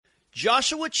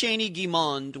Joshua Cheney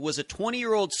Guimond was a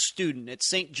 20-year-old student at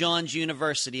St. John's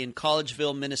University in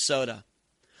Collegeville, Minnesota.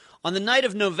 On the night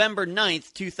of November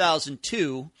 9th,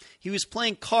 2002, he was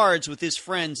playing cards with his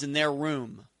friends in their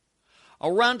room.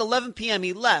 Around 11 p.m.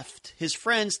 he left, his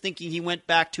friends thinking he went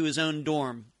back to his own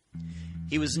dorm.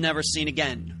 He was never seen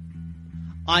again.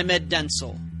 I'm Ed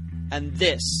Dentzel, and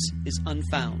this is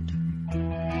Unfound.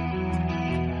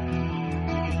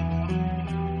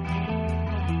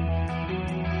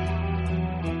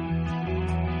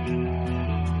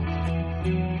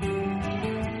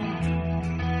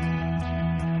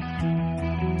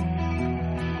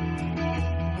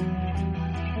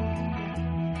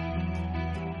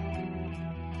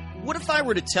 What if I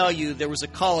were to tell you there was a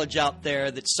college out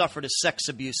there that suffered a sex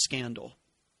abuse scandal?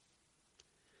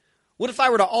 What if I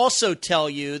were to also tell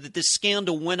you that this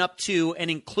scandal went up to and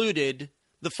included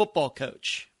the football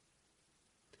coach?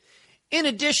 In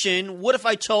addition, what if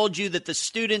I told you that the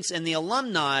students and the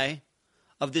alumni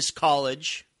of this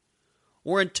college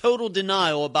were in total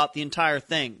denial about the entire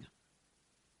thing?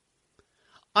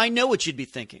 I know what you'd be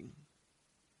thinking.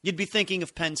 You'd be thinking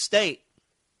of Penn State.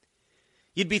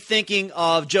 You'd be thinking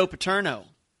of Joe Paterno.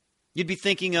 You'd be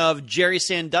thinking of Jerry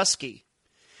Sandusky.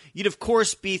 You'd, of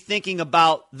course, be thinking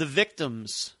about the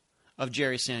victims of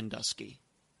Jerry Sandusky.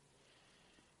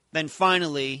 Then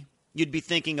finally, you'd be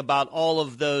thinking about all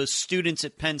of those students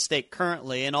at Penn State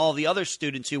currently and all the other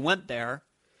students who went there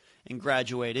and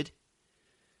graduated,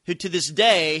 who to this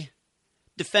day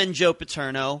defend Joe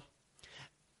Paterno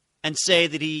and say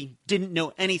that he didn't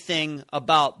know anything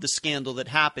about the scandal that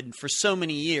happened for so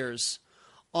many years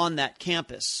on that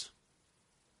campus.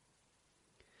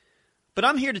 But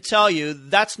I'm here to tell you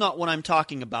that's not what I'm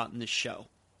talking about in this show.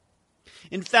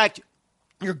 In fact,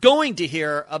 you're going to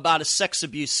hear about a sex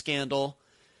abuse scandal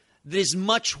that is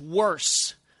much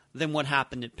worse than what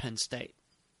happened at Penn State.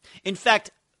 In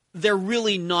fact, they're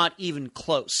really not even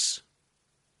close.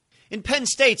 In Penn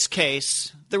State's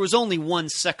case, there was only one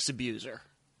sex abuser,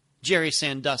 Jerry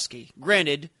Sandusky.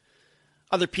 Granted,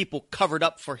 other people covered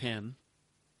up for him,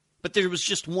 but there was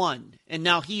just one, and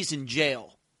now he's in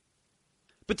jail.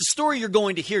 But the story you're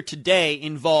going to hear today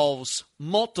involves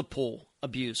multiple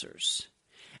abusers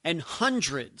and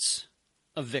hundreds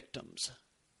of victims.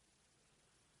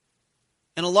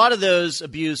 And a lot of those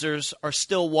abusers are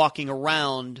still walking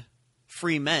around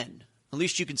free men. At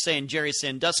least you can say in Jerry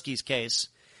Sandusky's case,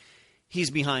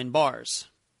 he's behind bars.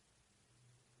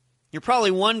 You're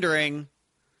probably wondering,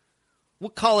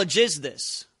 what college is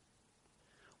this?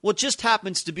 Well, it just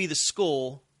happens to be the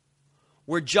school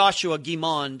where Joshua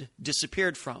Guimond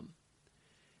disappeared from.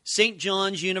 St.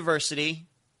 John's University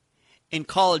in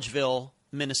Collegeville,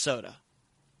 Minnesota.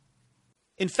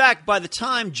 In fact, by the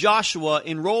time Joshua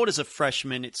enrolled as a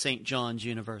freshman at St. John's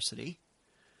University,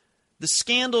 the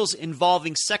scandals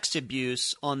involving sex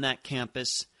abuse on that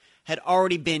campus had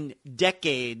already been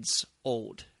decades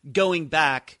old, going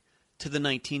back to the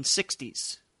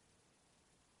 1960s.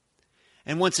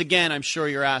 And once again, I'm sure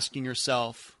you're asking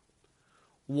yourself,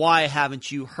 why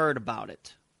haven't you heard about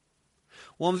it?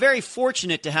 Well, I'm very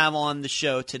fortunate to have on the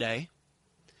show today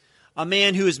a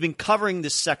man who has been covering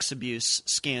this sex abuse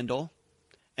scandal.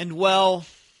 And, well,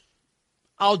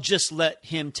 I'll just let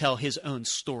him tell his own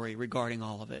story regarding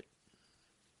all of it.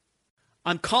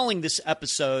 I'm calling this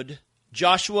episode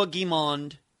Joshua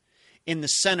Guimond in the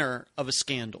Center of a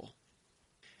Scandal.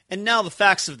 And now the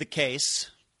facts of the case.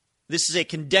 This is a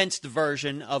condensed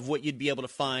version of what you'd be able to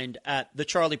find at The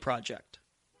Charlie Project.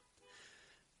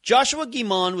 Joshua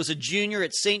Guimond was a junior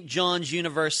at St. John's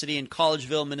University in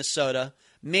Collegeville, Minnesota,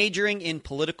 majoring in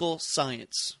political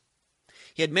science.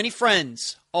 He had many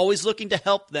friends, always looking to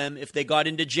help them if they got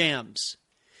into jams.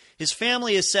 His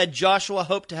family has said Joshua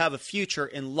hoped to have a future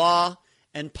in law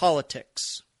and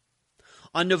politics.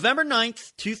 On November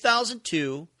 9th,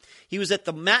 2002, he was at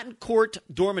the Mattencourt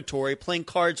dormitory playing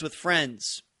cards with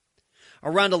friends.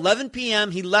 Around 11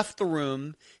 p.m., he left the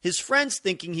room, his friends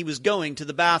thinking he was going to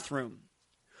the bathroom.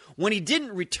 When he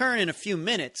didn't return in a few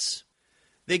minutes,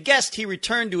 they guessed he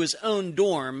returned to his own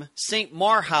dorm, St.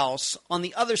 Mar House, on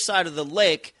the other side of the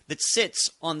lake that sits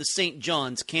on the St.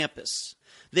 John's campus.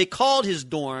 They called his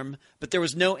dorm, but there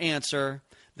was no answer.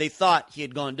 They thought he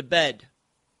had gone to bed.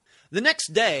 The next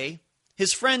day,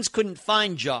 his friends couldn't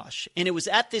find Josh, and it was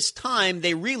at this time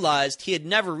they realized he had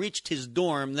never reached his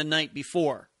dorm the night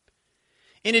before.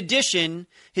 In addition,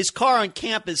 his car on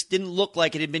campus didn't look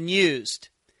like it had been used.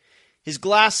 His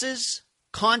glasses,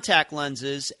 contact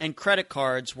lenses, and credit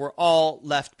cards were all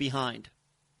left behind.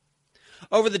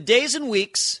 Over the days and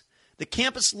weeks, the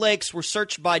campus lakes were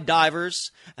searched by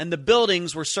divers, and the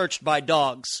buildings were searched by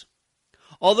dogs.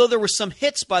 Although there were some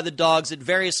hits by the dogs at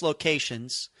various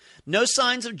locations, no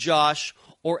signs of Josh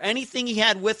or anything he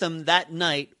had with him that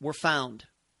night were found.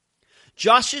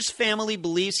 Josh's family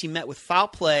believes he met with foul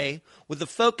play, with the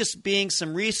focus being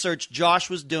some research Josh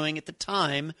was doing at the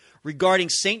time regarding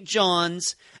St.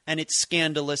 John's and its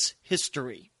scandalous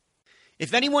history.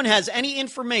 If anyone has any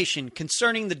information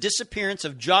concerning the disappearance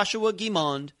of Joshua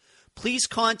Guimond, please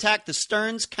contact the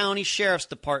Stearns County Sheriff's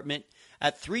Department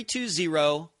at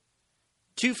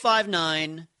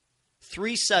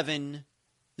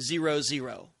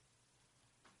 320-259-3700.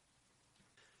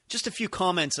 Just a few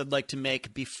comments I'd like to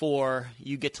make before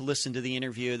you get to listen to the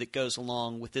interview that goes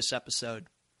along with this episode.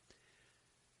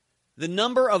 The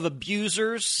number of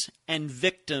abusers and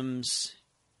victims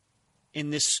in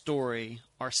this story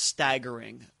are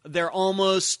staggering. They're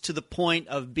almost to the point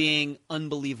of being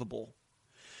unbelievable.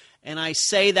 And I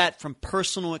say that from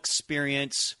personal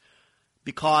experience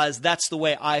because that's the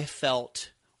way I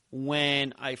felt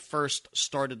when I first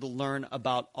started to learn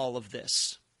about all of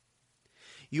this.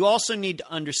 You also need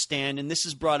to understand, and this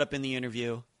is brought up in the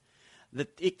interview,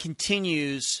 that it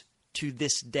continues to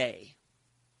this day.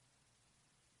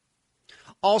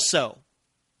 Also,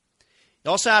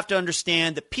 you also have to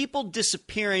understand that people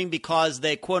disappearing because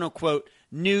they, quote-unquote,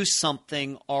 knew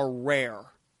something are rare.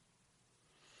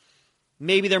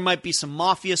 Maybe there might be some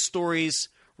mafia stories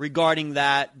regarding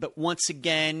that, but once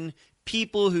again,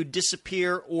 people who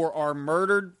disappear or are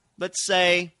murdered, let's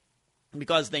say,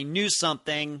 because they knew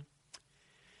something,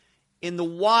 in the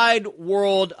wide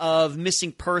world of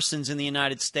missing persons in the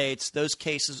United States, those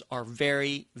cases are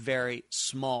very, very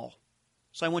small.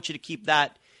 So I want you to keep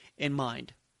that in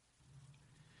mind.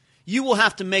 You will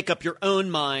have to make up your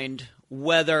own mind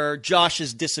whether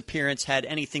Josh's disappearance had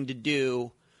anything to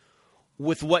do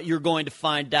with what you're going to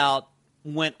find out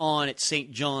went on at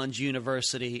St. John's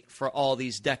University for all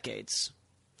these decades.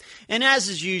 And as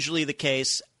is usually the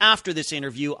case, after this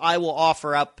interview, I will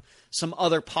offer up some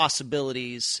other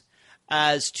possibilities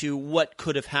as to what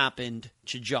could have happened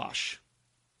to Josh.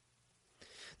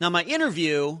 Now, my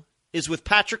interview is with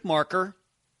Patrick Marker.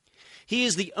 He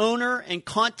is the owner and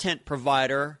content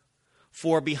provider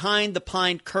for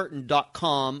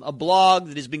BehindThePineCurtain.com, a blog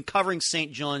that has been covering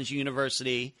St. John's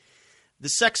University, the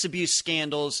sex abuse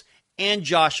scandals, and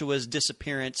Joshua's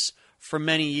disappearance for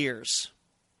many years.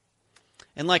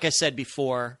 And like I said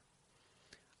before,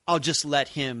 I'll just let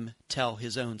him tell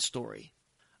his own story.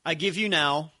 I give you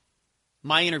now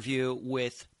my interview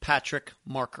with Patrick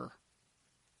Marker.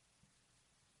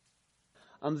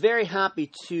 I'm very happy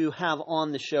to have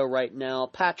on the show right now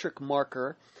Patrick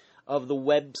Marker of the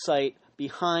website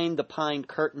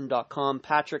BehindThePineCurtain.com.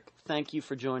 Patrick, thank you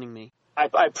for joining me. I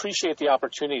appreciate the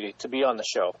opportunity to be on the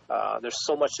show. There's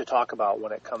so much to talk about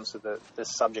when it comes to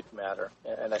this subject matter,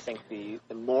 and I think the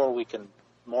more we can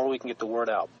get the word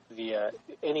out via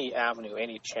any avenue,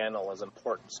 any channel is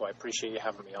important. So I appreciate you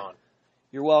having me on.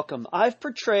 You're welcome. I've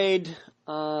portrayed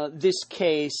this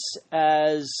case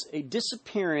as a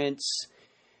disappearance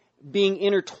being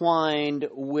intertwined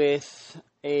with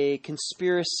a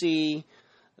conspiracy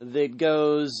that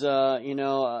goes,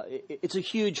 it's a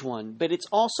huge one, but it's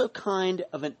also kind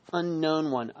of an unknown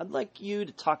one. I'd like you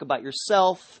to talk about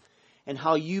yourself and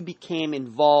how you became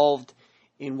involved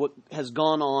in what has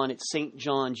gone on at St.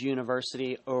 John's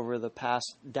University over the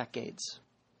past decades.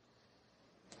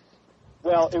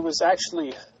 Well, it was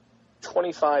actually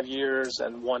 25 years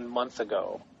and 1 month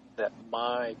ago that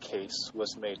my case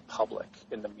was made public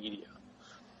in the media.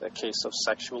 The case of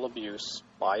sexual abuse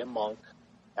by a monk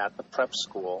at the prep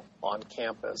school on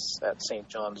campus at St.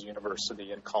 John's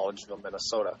University in Collegeville,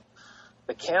 Minnesota.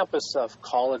 The campus of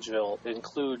Collegeville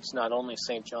includes not only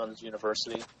St. John's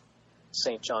University,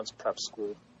 St. John's Prep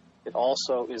School. It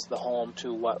also is the home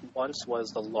to what once was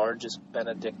the largest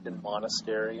Benedictine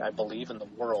monastery, I believe, in the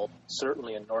world,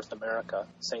 certainly in North America,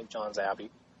 St. John's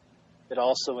Abbey. It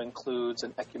also includes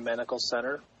an ecumenical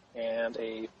center and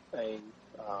the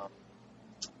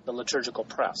liturgical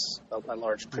press, a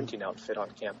large printing outfit on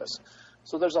campus.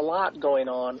 So there's a lot going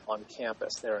on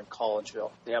campus there in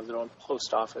Collegeville. They have their own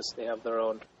post office. They have their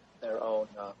own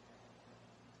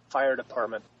fire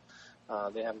department.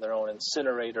 They have their own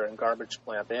incinerator and garbage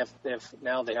plant. They have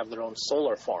their own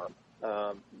solar farm.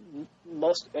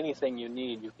 Most anything you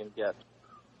need, you can get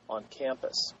on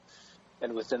campus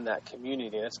and within that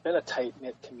community. And it's been a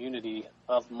tight-knit community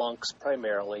of monks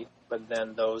primarily, but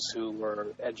then those who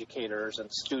were educators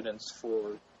and students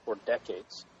for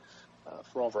decades,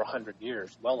 for over 100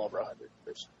 years, well over 100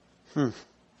 years.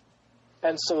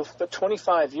 And so, but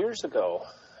 25 years ago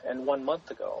and 1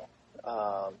 month ago,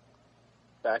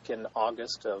 back in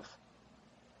August of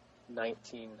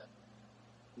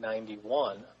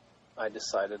 1991, I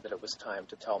decided that it was time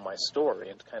to tell my story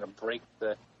and to kind of break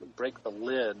the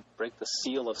lid, break the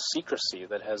seal of secrecy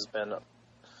that has been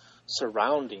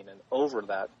surrounding and over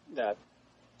that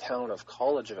town of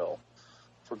Collegeville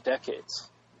for decades.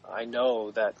 I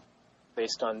know that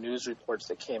based on news reports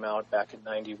that came out back in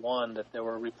 91 that there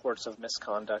were reports of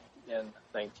misconduct in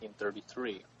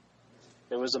 1933.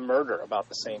 There was a murder about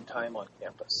the same time on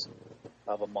campus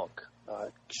of a monk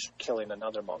killing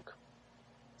another monk.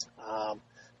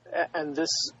 And this,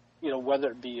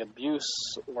 whether it be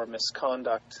abuse or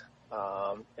misconduct,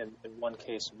 in one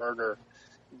case murder,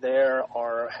 there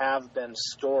have been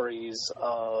stories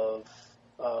of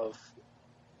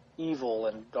evil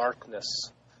and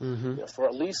darkness for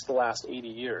at least the last 80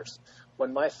 years.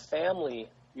 When my family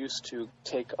used to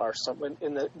take our son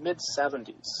in the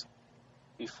mid-70s,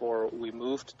 before we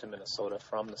moved to Minnesota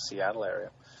from the Seattle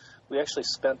area, we actually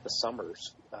spent the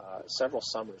summers, several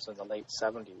summers in the late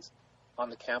 70s, on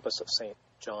the campus of St.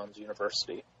 John's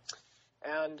University.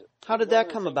 And how did that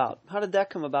come about? How did that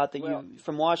come about that you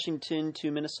from Washington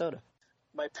to Minnesota?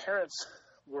 My parents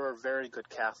were very good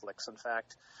Catholics. In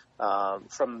fact,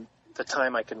 from the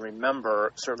time I can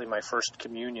remember, certainly my first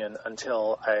communion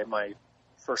until my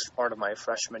first part of my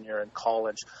freshman year in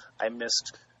college, I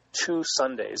missed 2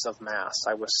 Sundays of Mass.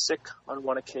 I was sick on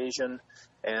one occasion,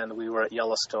 and we were at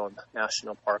Yellowstone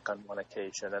National Park on one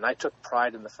occasion. And I took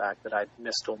pride in the fact that I'd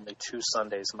missed only 2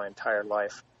 Sundays my entire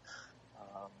life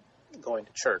going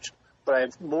to church. But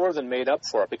I've more than made up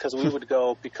for it because we would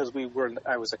go,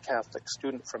 I was a Catholic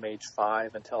student from age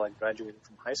 5 until I graduated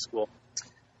from high school.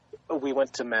 We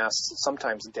went to Mass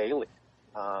sometimes daily,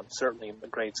 certainly in the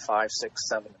grades 5, 6,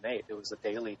 7, and 8. It was a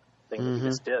daily thing that we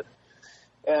just did.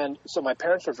 And so my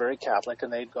parents were very Catholic,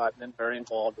 and they'd gotten very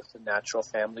involved with the natural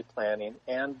family planning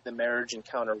and the marriage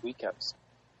encounter weekends.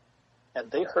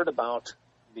 And they heard about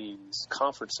these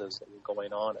conferences that were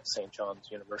going on at St. John's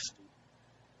University.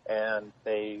 And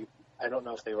I don't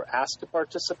know if they were asked to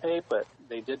participate, but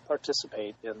they did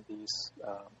participate in these,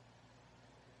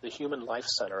 the Human Life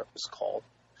Center, it was called.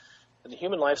 And the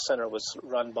Human Life Center was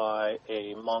run by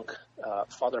a monk,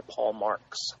 Father Paul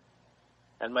Marks.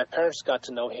 And my parents got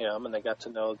to know him, and they got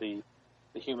to know the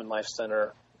Human Life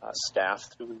Center staff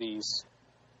through these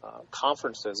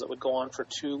conferences that would go on for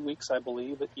 2 weeks, I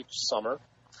believe, each summer.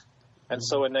 And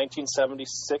so in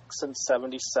 1976 and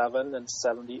 77 and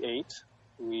 78,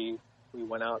 we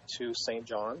went out to St.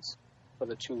 John's for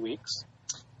the 2 weeks.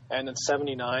 And in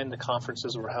 79, the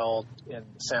conferences were held in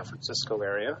the San Francisco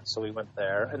area, so we went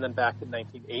there. And then back in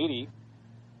 1980,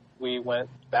 we went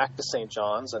back to St.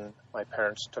 John's, and my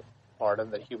parents took part in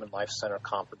the Human Life Center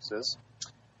conferences.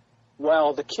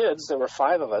 Well, the kids, there were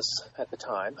 5 of us at the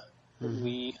time,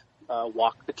 we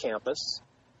walked the campus,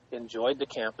 enjoyed the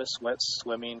campus, went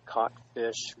swimming, caught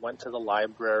fish, went to the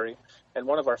library. And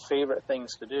one of our favorite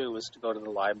things to do was to go to the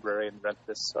library and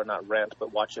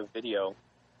watch a video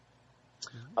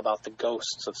about the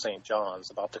ghosts of St. John's,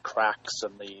 about the cracks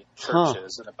in the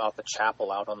churches, and about the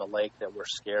chapel out on the lake that were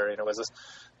scary. And it was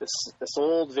this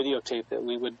old videotape that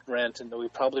we would rent, and we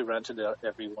probably rented it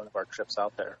every one of our trips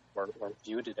out there, or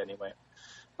viewed it anyway.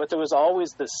 But there was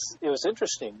always this, it was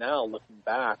interesting now looking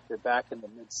back, that back in the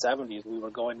mid-70s we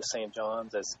were going to St.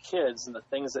 John's as kids, and the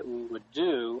things that we would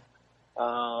do,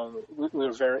 we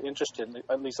were very interested in,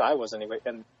 at least I was anyway,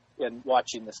 in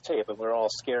watching this tape, and we were all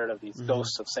scared of these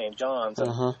ghosts of St. John's.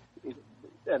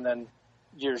 And then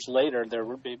years later,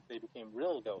 they became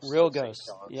real ghosts. Real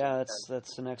ghosts. Yeah,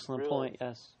 that's an excellent point,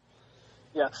 yes.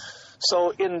 Yeah.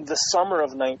 So in the summer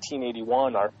of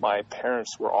 1981, my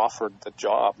parents were offered the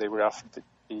job. They were offered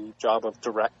the job of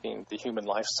directing the Human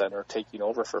Life Center, taking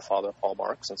over for Father Paul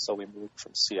Marks. And so we moved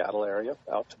from Seattle area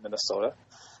out to Minnesota.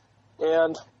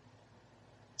 And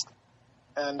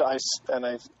I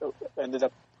ended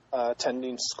up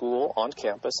attending school on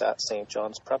campus at St.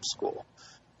 John's Prep School.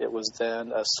 It was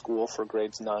then a school for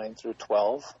grades 9 through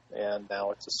 12, and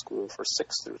now it's a school for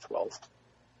 6 through 12.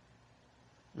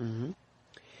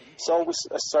 So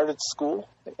I started school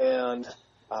and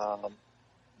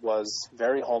was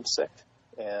very homesick.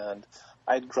 And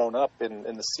I'd grown up in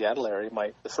the Seattle area.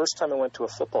 The first time I went to a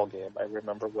football game, I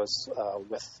remember, was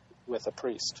with a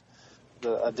priest.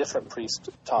 A different priest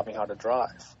taught me how to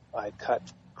drive. I cut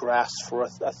grass for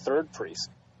a third priest.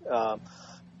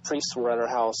 Priests were at our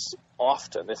house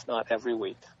often, if not every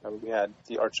week. We had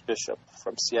the Archbishop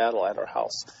from Seattle at our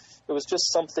house. It was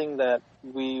just something that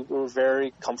we were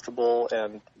very comfortable,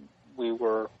 and we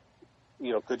were,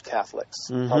 good Catholics,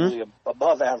 probably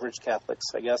above average Catholics,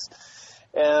 I guess.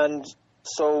 And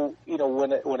so,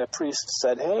 when a priest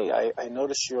said, "Hey, I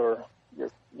notice you're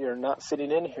you're not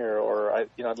fitting in here, or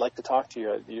I'd like to talk to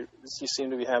you. You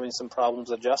seem to be having some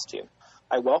problems adjusting.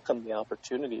 I welcome the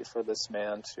opportunity for this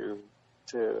man to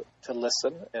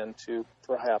listen and to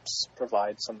perhaps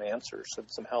provide some answers and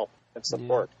some help and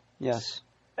support. Yeah. Yes.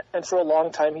 And for a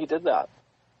long time he did that.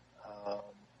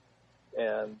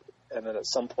 And then at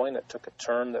some point it took a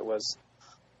turn that was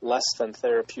less than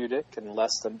therapeutic and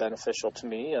less than beneficial to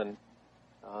me, and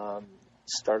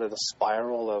started a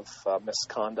spiral of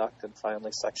misconduct and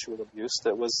finally sexual abuse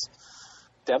that was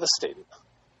devastating.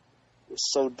 It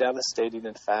was so devastating,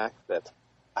 in fact, that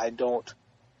I don't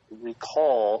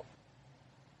recall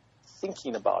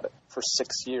thinking about it for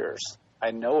 6 years.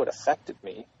 I know it affected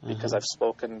me because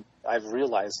I've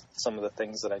realized some of the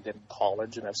things that I did in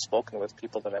college, and I've spoken with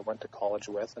people that I went to college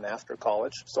with and after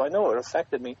college. So I know it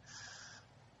affected me.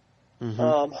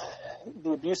 The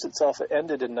abuse itself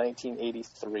ended in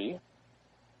 1983.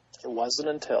 It wasn't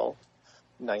until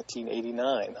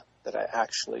 1989 that I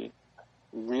actually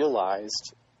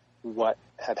realized what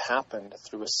had happened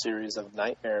through a series of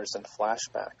nightmares and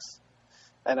flashbacks.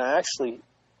 And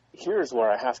here's where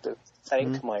I have to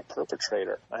thank my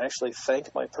perpetrator. I actually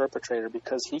thank my perpetrator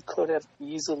because he could have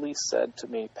easily said to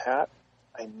me, Pat,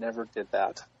 I never did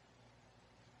that.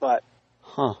 But,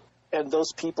 and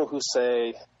those people who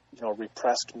say,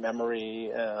 repressed memory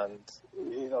and,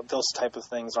 those type of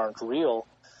things aren't real.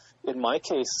 In my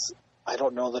case, I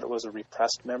don't know that it was a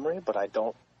repressed memory, but I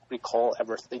don't recall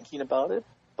ever thinking about it.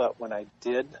 But when I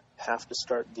did have to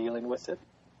start dealing with it,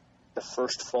 the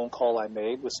first phone call I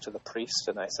made was to the priest,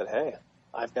 and I said, hey,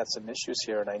 I've got some issues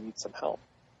here and I need some help.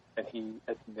 And he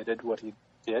admitted what he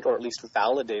did, or at least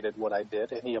validated what I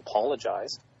did, and he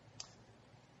apologized.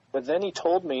 But then he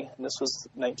told me, and this was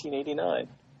 1989,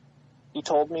 he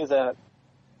told me that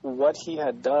what he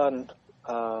had done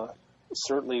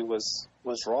certainly was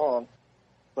wrong,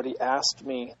 but he asked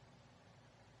me,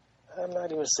 I'm not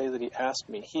even going to say that he asked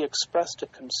me, he expressed a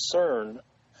concern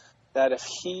that if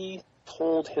he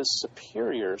told his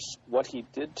superiors what he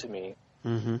did to me,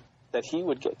 that he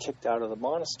would get kicked out of the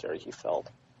monastery, he felt,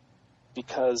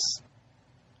 because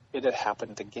it had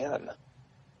happened again.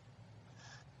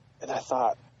 And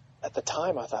at the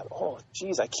time I thought, oh,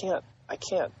 geez, I can't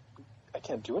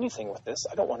do anything with this.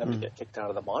 I don't want him to get kicked out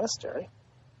of the monastery.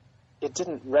 It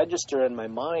didn't register in my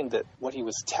mind that what he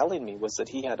was telling me was that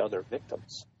he had other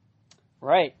victims.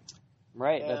 Right.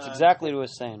 That's exactly what he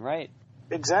was saying. Right.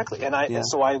 Exactly. And and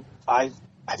so I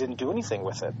didn't do anything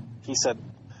with it.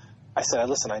 I said,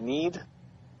 listen, I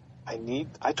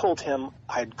told him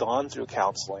I had gone through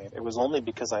counseling. It was only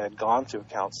because I had gone through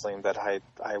counseling that I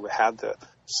had the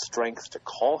strength to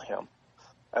call him.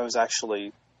 I was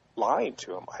actually lying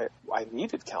to him. I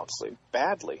needed counseling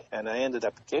badly, and I ended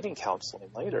up getting counseling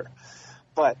later.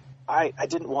 But I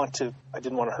didn't want to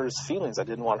hurt his feelings. I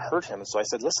didn't want to hurt him. And so I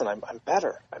said, listen, I'm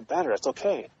better. It's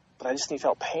okay. But I just need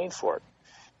help paying for it.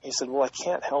 He said, well, I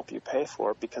can't help you pay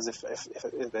for it because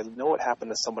if they know what happened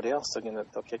to somebody else,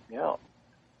 they'll kick me out.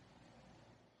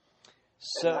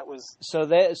 So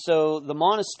the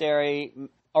monastery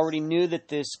already knew that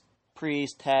this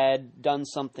priest had done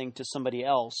something to somebody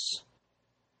else.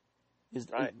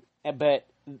 Right. But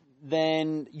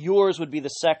then yours would be the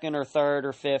second or third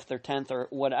or fifth or 10th or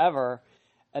whatever,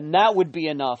 and that would be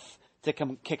enough to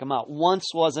kick him out.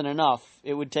 Once wasn't enough.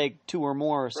 It would take two or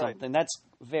more or something. Right. That's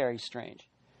very strange.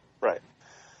 Right.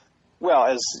 Well,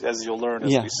 as you'll learn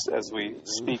as we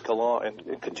speak along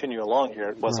and continue along here,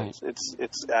 it wasn't. Right.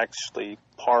 It's actually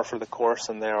par for the course,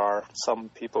 and there are some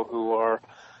people who are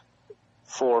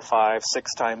 4, 5,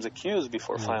 6 times accused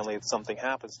before finally something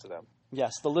happens to them.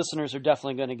 Yes, the listeners are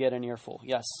definitely going to get an earful.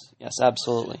 Yes,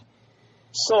 absolutely.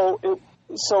 So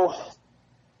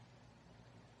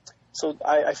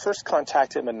I first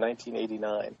contacted him in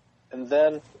 1989, and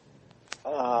then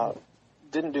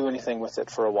didn't do anything with it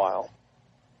for a while.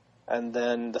 And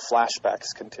then the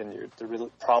flashbacks continued. The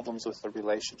problems with the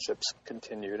relationships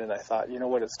continued, and I thought, you know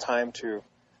what, it's time to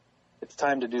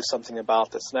do something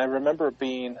about this. And I remember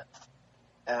being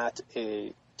at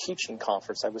a teaching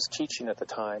conference. I was teaching at the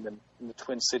time in the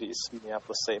Twin Cities,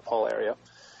 Minneapolis, St. Paul area.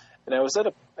 And I was at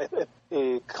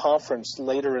a conference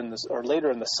later in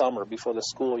the summer before the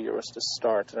school year was to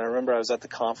start. And I remember I was at the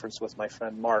conference with my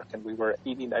friend Mark, and we were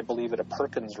eating, I believe, at a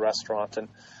Perkins restaurant. And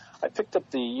I picked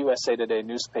up the USA Today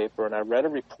newspaper, and I read a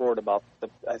report about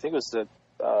I think it was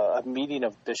a meeting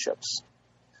of bishops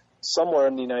somewhere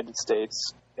in the United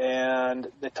States. And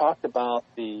they talked about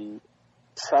the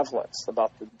prevalence,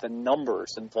 about the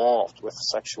numbers involved with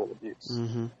sexual abuse.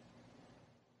 Mm-hmm.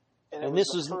 And this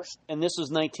was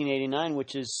 1989,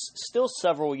 which is still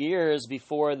several years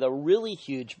before the really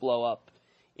huge blow up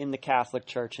in the Catholic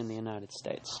Church in the United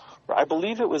States? I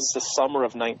believe it was the summer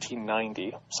of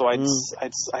 1990. So I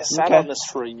sat on this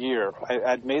for a year.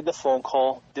 I'd made the phone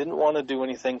call, didn't want to do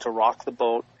anything to rock the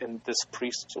boat in this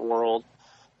priest's world,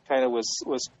 kind of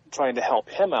was trying to help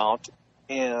him out.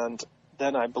 And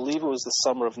then I believe it was the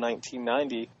summer of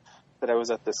 1990 that I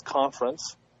was at this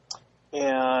conference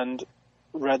and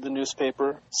read the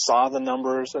newspaper, saw the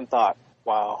numbers, and thought,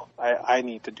 wow, I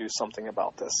need to do something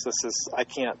about this. I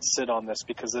can't sit on this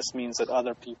because this means that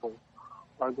other people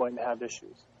are going to have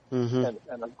issues and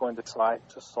are going to try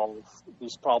to solve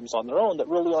these problems on their own that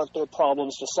really aren't their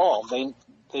problems to solve. They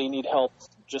need help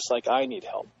just like I need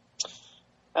help.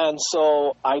 And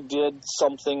so I did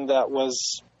something that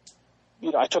was,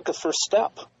 I took a first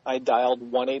step. I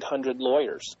dialed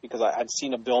 1-800-LAWYERS because I'd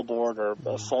seen a billboard or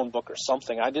a phone book or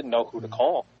something. I didn't know who to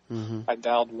call. I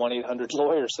dialed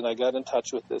 1-800-LAWYERS, and I got in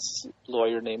touch with this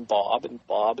lawyer named Bob, and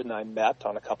Bob and I met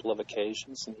on a couple of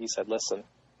occasions, and he said, listen,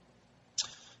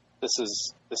 this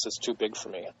is too big for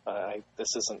me.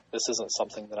 This isn't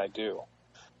something that I do.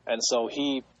 And so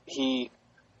he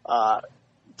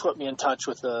put me in touch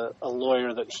with a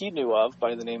lawyer that he knew of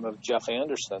by the name of Jeff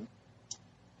Anderson.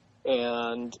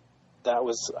 And that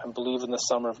was, I believe, in the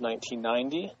summer of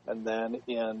 1990. And then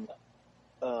in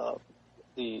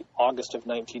the August of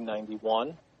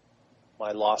 1991,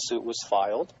 my lawsuit was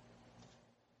filed.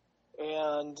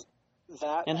 And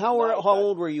that. And how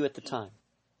old were you at the time?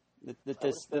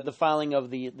 The filing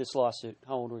of this lawsuit.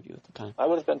 How old were you at the time? I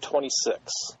would have been 26.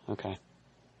 Okay.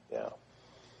 Yeah.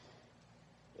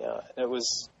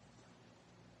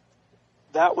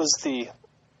 That was the.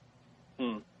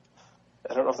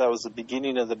 I don't know if that was the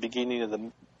beginning of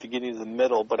the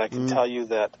middle, but I can tell you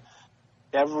that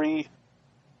the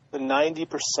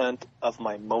 90% of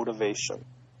my motivation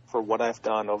for what I've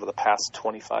done over the past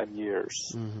 25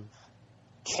 years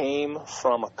came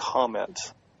from a comment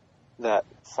that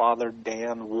Father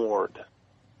Dan Ward,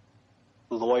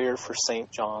 lawyer for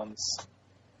St. John's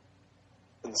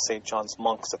and the St. John's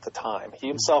monks at the time. He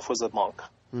himself was a monk,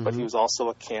 but he was also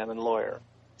a canon lawyer.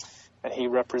 And he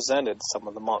represented some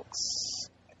of the monks.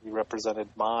 He represented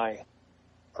my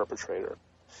perpetrator.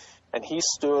 And he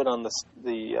stood on the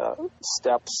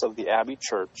steps of the Abbey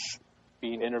Church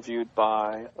being interviewed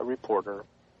by a reporter.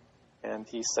 And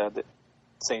he said that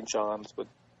St. John's would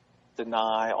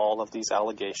deny all of these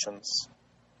allegations.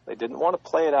 They didn't want to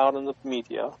play it out in the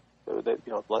media. They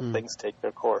let things take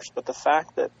their course. But the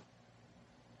fact that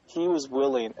he was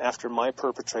willing, after my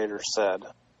perpetrator said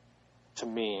to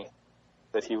me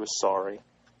that he was sorry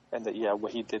and that,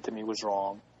 what he did to me was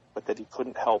wrong, but that he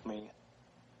couldn't help me,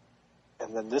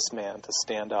 and then this man to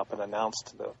stand up and announce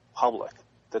to the public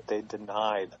that they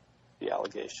denied the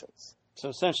allegations. So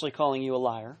essentially calling you a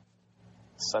liar.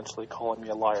 Essentially calling me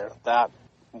a liar. That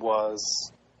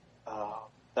was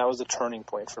a turning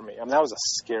point for me. I mean, that was a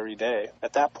scary day.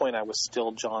 At that point, I was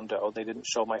still John Doe. They didn't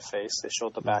show my face. They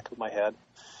showed the back of my head.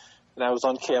 And I was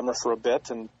on camera for a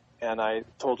bit, and I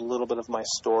told a little bit of my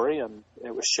story, and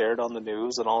it was shared on the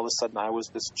news, and all of a sudden I was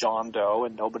this John Doe,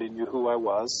 and nobody knew who I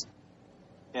was.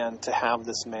 And to have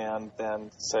this man then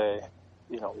say,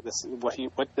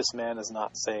 what this man is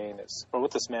not saying is, or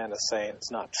what this man is saying is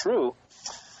not true,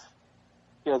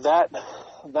 that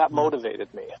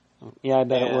motivated me. Yeah, I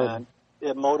bet it would. And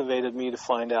it motivated me to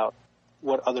find out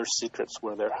what other secrets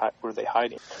were they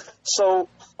hiding. So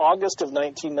August of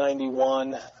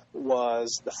 1991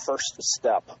 was the first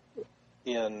step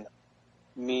in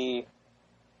me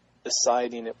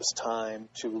deciding it was time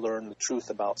to learn the truth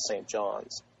about St.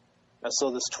 John's. And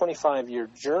so this 25-year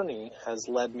journey has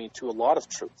led me to a lot of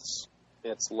truths.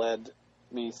 It's led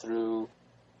me through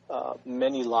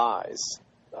many lies.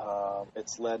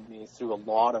 It's led me through a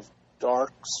lot of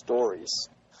dark stories.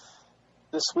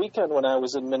 This weekend when I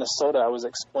was in Minnesota, I was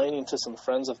explaining to some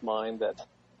friends of mine that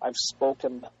I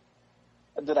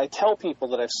tell people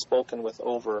that I've spoken with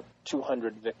over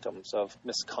 200 victims of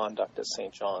misconduct at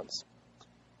St. John's.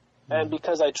 And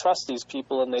because I trust these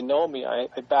people and they know me, I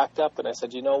backed up and I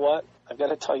said, you know what? I've got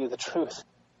to tell you the truth.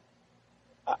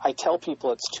 I tell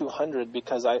people it's 200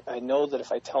 because I know that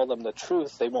if I tell them the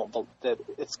truth, they won't. That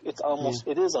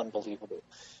it is unbelievable.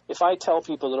 If I tell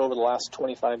people that over the last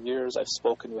 25 years I've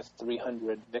spoken with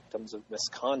 300 victims of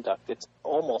misconduct, it's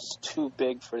almost too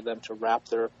big for them to wrap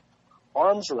their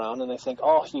arms around, and they think,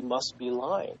 oh, he must be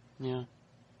lying. Yeah.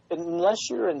 Unless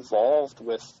you're involved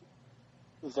with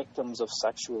victims of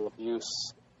sexual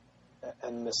abuse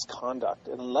and misconduct,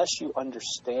 unless you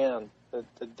understand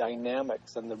the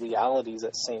dynamics and the realities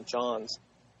at St. John's,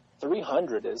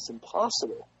 300 is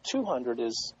impossible. 200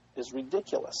 is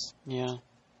ridiculous. Yeah.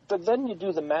 But then you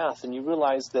do the math and you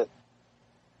realize that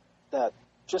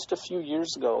just a few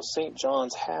years ago, St.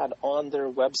 John's had on their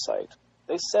website,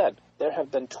 they said there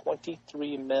have been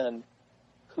 23 men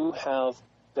who have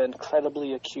been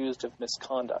credibly accused of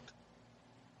misconduct.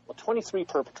 Well, 23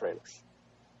 perpetrators.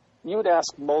 You would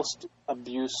ask most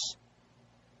abuse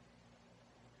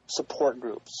support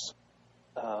groups,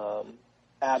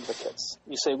 advocates.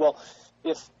 You say, well,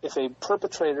 if a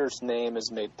perpetrator's name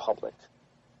is made public,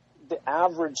 the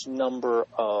average number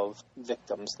of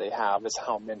victims they have is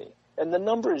how many? And the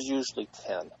number is usually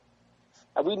 10.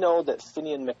 And we know that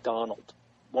Finian MacDonald,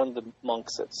 one of the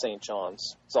monks at St.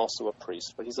 John's, is also a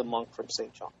priest, but he's a monk from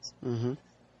St. John's. Mm-hmm.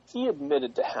 He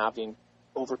admitted to having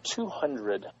over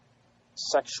 200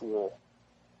 sexual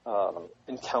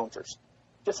encounters,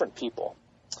 different people,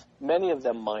 many of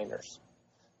them minors.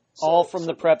 All from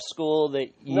the prep school that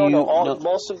you... No,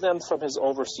 most of them from his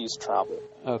overseas travel.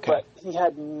 Okay. But he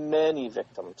had many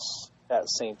victims at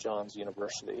St. John's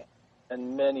University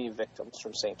and many victims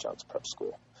from St. John's Prep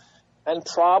School. And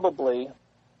probably,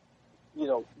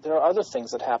 there are other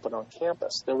things that happen on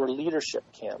campus. There were leadership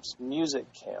camps, music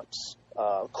camps,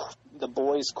 the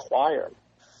boys' choir,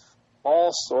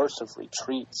 all sorts of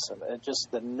retreats. And just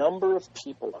the number of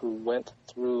people who went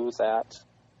through that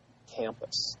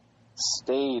campus,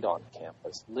 stayed on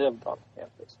campus, lived on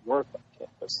campus, worked on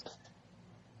campus.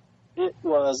 It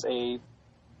was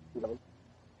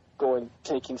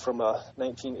taking from a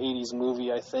 1980s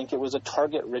movie, I think, it was a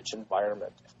target-rich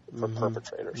environment for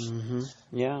perpetrators. Mm-hmm.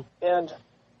 Yeah. And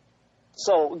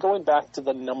so going back to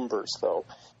the numbers, though,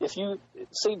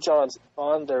 St. John's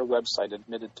on their website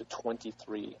admitted to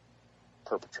 23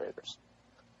 perpetrators.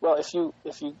 Well, if you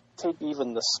take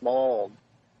even the small,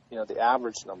 the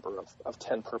average number of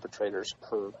 10 perpetrators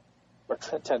or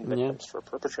 10 victims per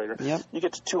perpetrator, you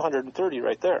get to 230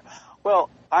 right there. Well,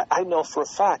 I know for a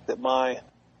fact that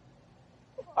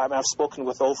I've spoken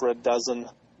with over a dozen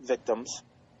victims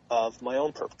of my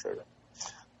own perpetrator.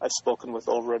 I've spoken with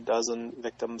over a dozen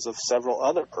victims of several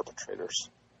other perpetrators.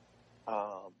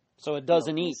 So a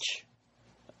dozen each.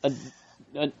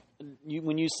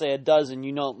 When you say a dozen,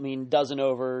 you don't mean dozen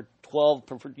over 12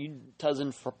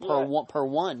 dozen per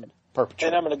one perpetrator.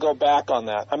 And I'm going to go back on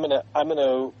that. I'm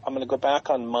going to go back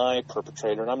on my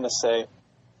perpetrator, and I'm going to say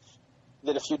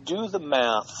that if you do the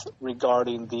math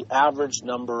regarding the average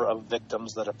number of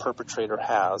victims that a perpetrator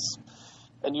has,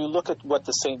 and you look at what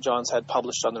the St. John's had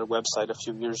published on their website a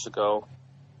few years ago,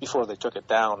 before they took it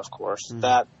down, of course,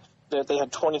 that they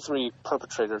had 23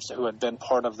 perpetrators who had been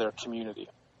part of their community.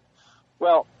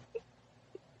 Well,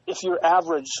 if your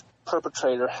average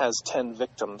perpetrator has 10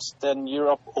 victims, then you're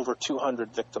up over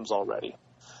 200 victims already.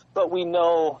 But we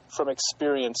know from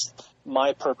experience,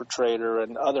 my perpetrator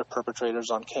and other perpetrators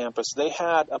on campus, they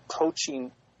had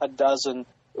approaching a dozen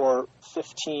or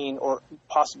 15 or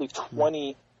possibly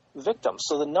 20 victims.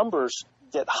 So the numbers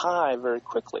get high very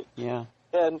quickly. Yeah.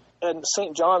 And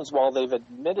St. John's, while they've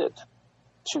admitted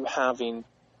to having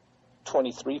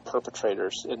 23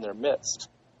 perpetrators in their midst,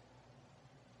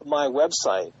 my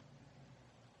website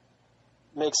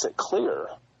makes it clear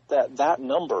that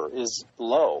number is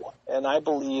low. And I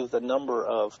believe the number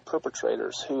of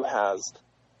perpetrators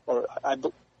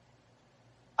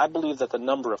I believe that the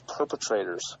number of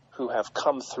perpetrators who have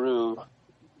come through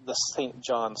the St.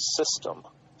 John's system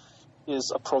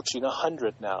is approaching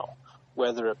 100 now,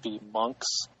 whether it be monks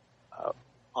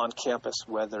on campus,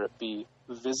 whether it be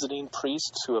visiting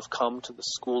priests who have come to the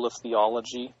School of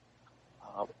Theology,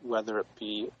 whether it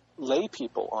be lay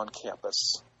people on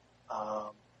campus,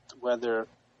 whether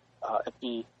it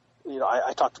be,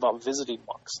 I talked about visiting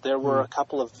monks. There were a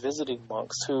couple of visiting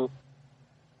monks who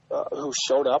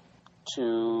showed up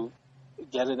to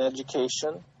get an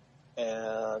education,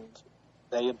 and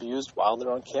they abused while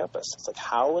they're on campus. It's like,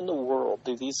 how in the world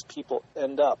do these people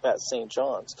end up at St.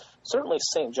 John's? Certainly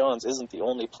St. John's isn't the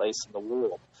only place in the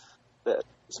world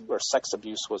where sex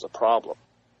abuse was a problem.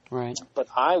 Right. But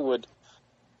I would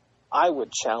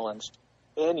challenge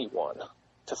anyone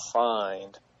to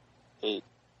find a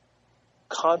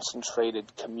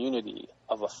concentrated community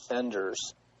of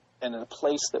offenders and in a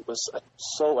place that was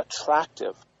so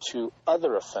attractive to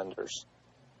other offenders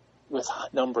with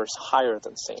numbers higher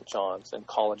than St. John's in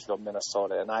Collegeville,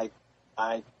 Minnesota. And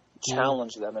I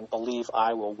challenge them and believe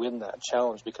I will win that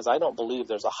challenge, because I don't believe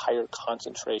there's a higher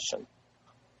concentration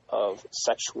of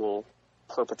sexual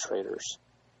perpetrators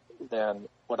than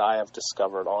what I have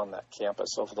discovered on that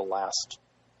campus over the last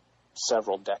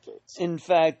several decades. In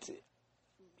fact,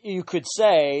 you could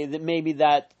say that maybe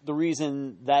that the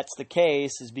reason that's the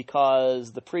case is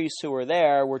because the priests who were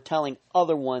there were telling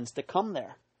other ones to come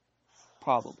there.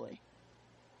 Probably.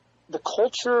 The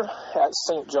culture at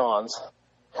St. John's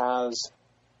has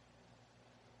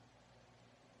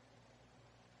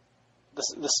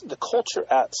the culture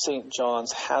at St.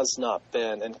 John's has not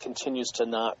been and continues to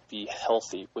not be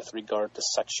healthy with regard to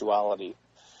sexuality.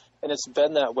 And it's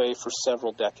been that way for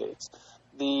several decades.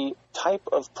 The type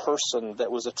of person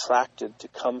that was attracted to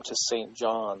come to St.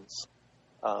 John's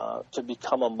to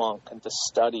become a monk and to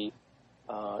study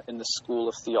in the School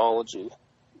of Theology,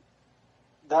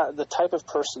 that the type of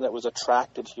person that was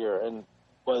attracted here and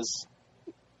was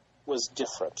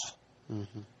different.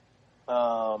 Mm-hmm.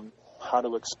 How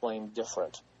to explain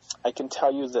different? I can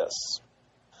tell you this.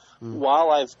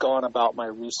 While I've gone about my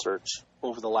research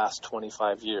over the last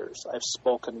 25 years, I've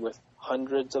spoken with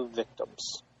hundreds of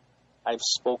victims. I've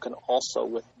spoken also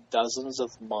with dozens of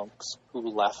monks who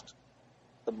left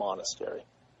the monastery.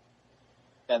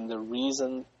 And the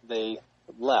reason they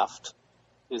left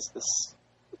is this,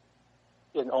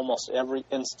 in almost every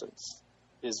instance,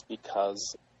 is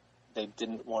because they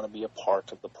didn't want to be a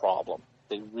part of the problem.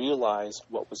 They realized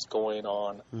what was going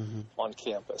on on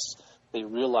campus. They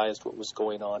realized what was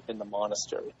going on in the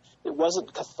monastery. It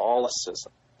wasn't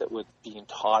Catholicism that was being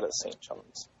taught at St.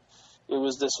 John's. It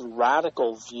was this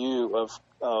radical view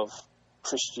of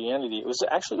Christianity. It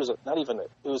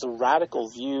was a radical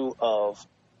view of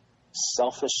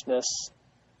selfishness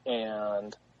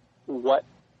and what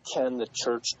can the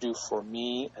church do for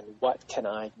me and what can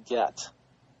I get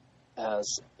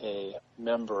as a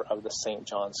member of the St.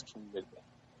 John's community.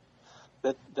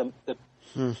 The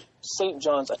St.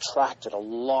 John's attracted a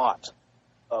lot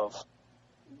of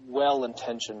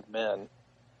well-intentioned men,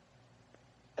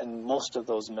 and most of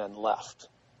those men left.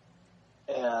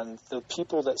 And the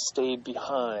people that stayed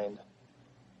behind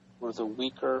were the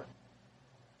weaker,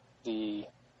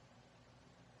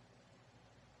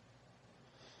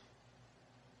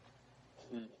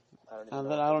 I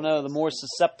don't know, the more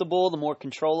susceptible, the more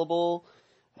controllable,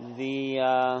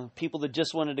 the people that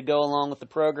just wanted to go along with the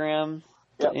program.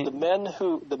 Yeah, the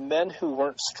men who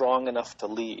weren't strong enough to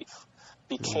leave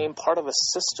became part of a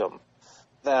system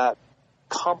that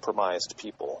compromised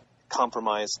people,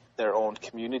 compromised their own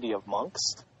community of monks,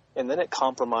 and then it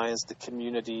compromised the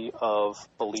community of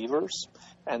believers,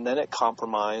 and then it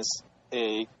compromised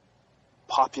a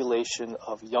population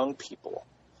of young people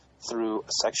through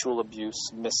sexual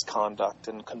abuse, misconduct,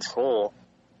 and control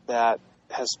that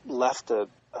has left a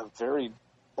very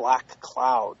black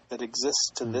cloud that exists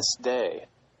to this day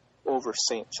over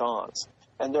St. John's.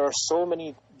 And there are so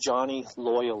many Johnny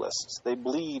loyalists. They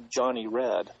bleed Johnny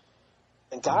red,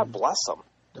 and God bless them.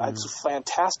 It's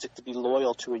fantastic to be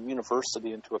loyal to a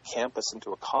university and to a campus and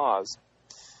to a cause.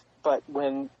 But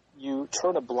when you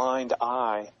turn a blind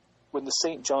eye, when the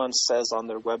St. John says on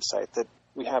their website that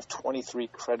we have 23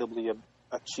 credibly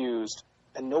accused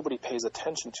and nobody pays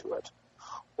attention to it,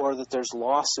 or that there's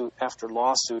lawsuit after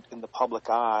lawsuit in the public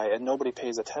eye and nobody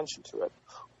pays attention to it,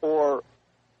 or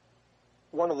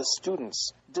one of the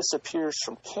students disappears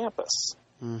from campus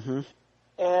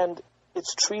and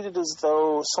it's treated as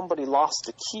though somebody lost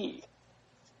a key.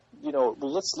 You know,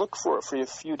 well, let's look for it for a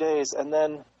few days and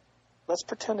then let's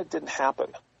pretend it didn't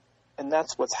happen. And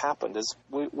that's what's happened, is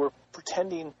we're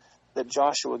pretending that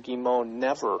Joshua Guimond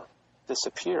never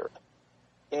disappeared.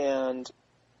 And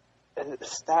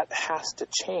that has to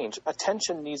change.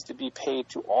 Attention needs to be paid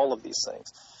to all of these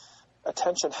things.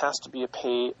 Attention has to be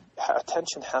paid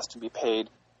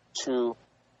to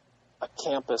a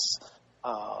campus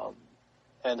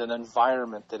and an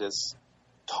environment that is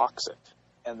toxic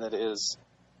and that is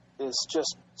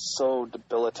just so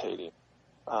debilitating.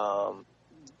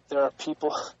 There are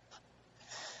people.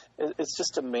 It's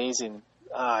just amazing.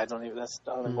 I don't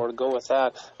know more to go with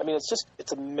that. I mean,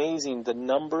 it's amazing the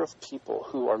number of people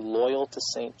who are loyal to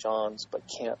St. John's but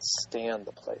can't stand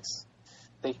the place.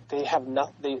 They have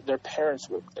their parents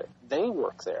work there. They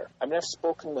work there. I mean, I've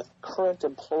spoken with current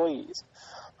employees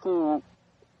who,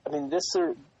 I mean, this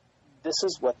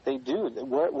is what they do.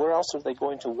 Where else are they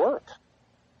going to work?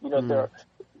 You know,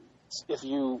 if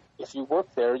you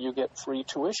work there, you get free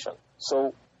tuition.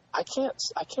 So I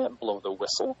can't blow the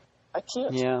whistle. I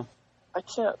can't. Yeah. I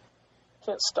can't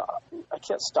stop. I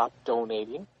can't stop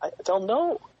donating. They'll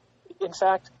know. In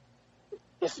fact,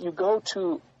 if you go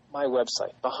to my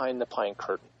website, Behind the Pine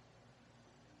Curtain,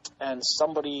 and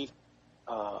somebody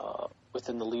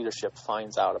within the leadership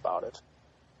finds out about it,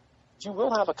 you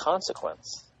will have a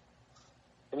consequence.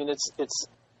 I mean,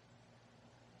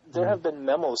 there have been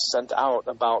memos sent out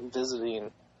about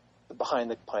visiting the Behind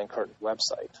the Pine Curtain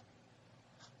website.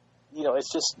 You know,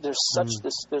 it's just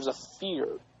there's a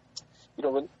fear. You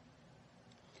know,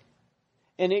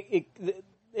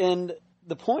 and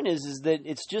the point is that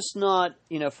it's just not,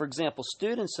 you know, for example,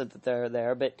 students that they're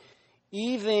there, but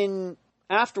even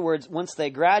afterwards, once they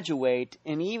graduate,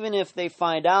 and even if they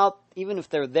find out, even if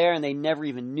they're there and they never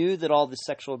even knew that all this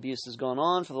sexual abuse has gone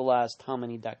on for the last how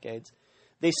many decades,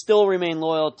 they still remain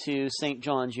loyal to St.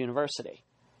 John's University.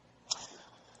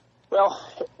 Well,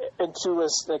 and to an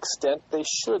extent, they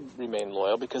should remain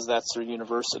loyal because that's their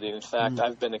university. In fact,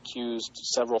 I've been accused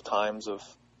several times of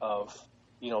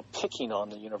picking on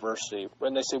the university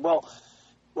when they say, well,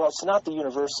 it's not the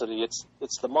university,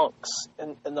 it's the monks.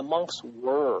 And the monks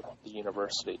were the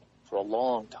university for a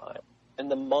long time.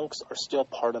 And the monks are still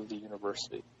part of the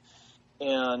university.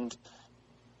 And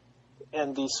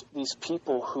these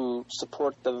people who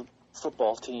support the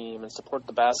football team and support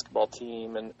the basketball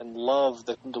team and love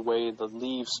the way the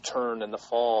leaves turn in the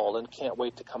fall and can't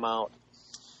wait to come out,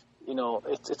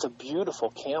 it's a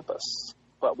beautiful campus.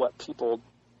 But what people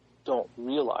don't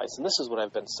realize, and this is what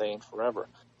I've been saying forever,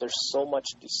 there's so much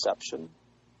deception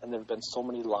and there have been so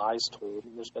many lies told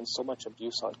and there's been so much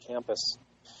abuse on campus.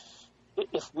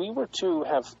 If we were to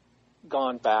have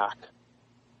gone back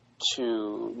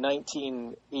to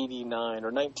 1989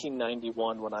 or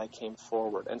 1991 when I came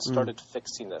forward and started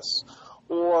fixing this,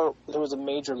 or there was a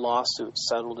major lawsuit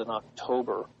settled in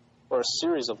October, or a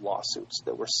series of lawsuits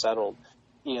that were settled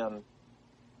in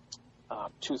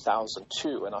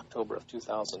 2002, in October of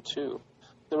 2002.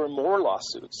 There were more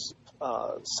lawsuits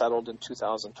settled in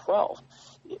 2012.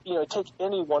 Take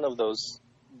any one of those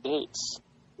dates,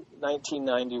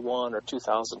 1991 or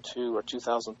 2002 or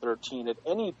 2013, at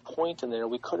any point in there,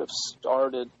 we could have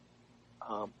started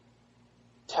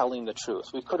telling the truth.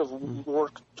 We could have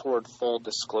worked toward full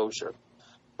disclosure.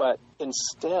 But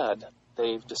instead,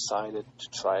 they've decided to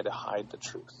try to hide the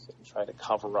truth and try to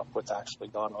cover up what's actually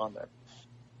gone on there.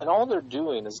 And all they're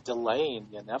doing is delaying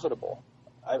the inevitable.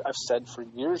 I've said for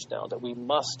years now that we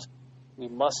must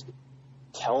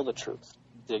tell the truth,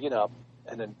 dig it up,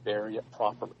 and then bury it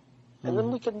properly. And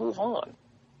then we can move on.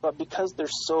 But because they're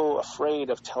so afraid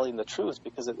of telling the truth,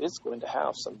 because it is going to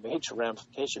have some major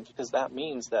ramifications, because that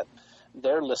means that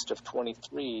their list of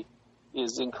 23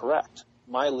 is incorrect.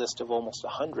 My list of almost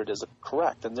 100 is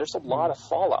correct. And there's a lot of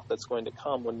fallout that's going to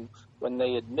come when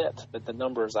they admit that the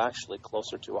number is actually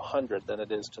closer to 100 than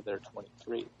it is to their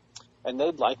 23. And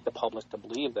they'd like the public to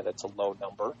believe that it's a low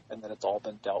number and that it's all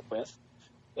been dealt with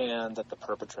and that the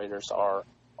perpetrators are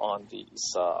on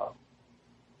these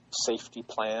safety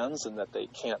plans and that they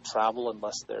can't travel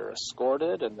unless they're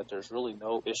escorted and that there's really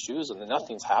no issues and that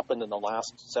nothing's happened in the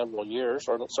last several years,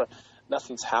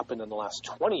 nothing's happened in the last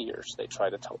 20 years, they try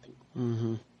to tell people.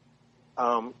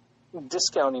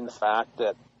 Discounting the fact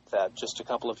that just a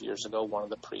couple of years ago, one of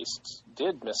the priests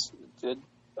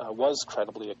was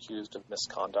credibly accused of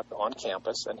misconduct on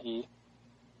campus, and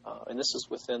and this is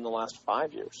within the last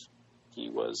 5 years, he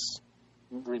was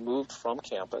removed from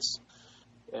campus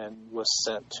and was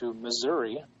sent to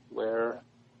Missouri, where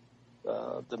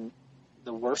the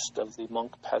worst of the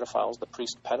monk pedophiles, the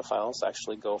priest pedophiles,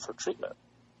 actually go for treatment.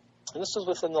 And this is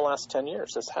within the last 10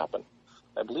 years. This happened,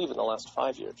 I believe, in the last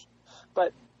 5 years.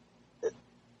 But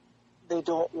they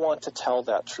don't want to tell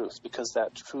that truth because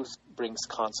that truth brings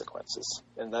consequences.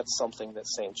 And that's something that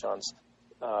St. John's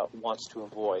wants to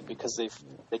avoid because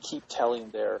they keep telling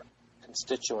their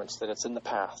constituents that it's in the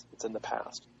past. It's in the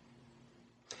past.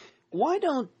 Why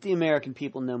don't the American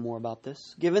people know more about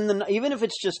this? Even if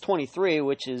it's just 23,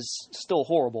 which is still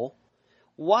horrible,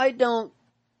 why don't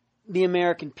the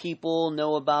American people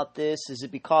know about this? Is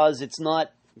it because it's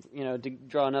not, to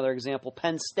draw another example,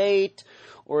 Penn State,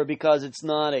 or because it's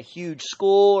not a huge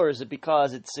school, or is it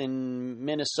because it's in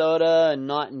Minnesota and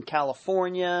not in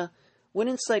California? What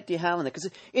insight do you have on that?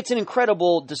 Because it's an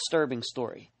incredible, disturbing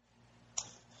story.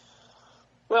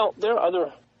 Well, there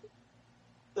are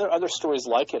other stories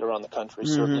like it around the country.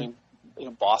 Certainly,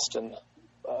 Boston,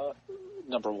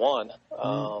 number one,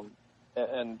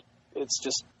 and it's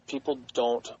just people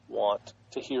don't want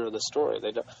to hear the story.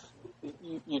 They don't.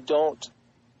 You don't.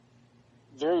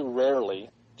 Very rarely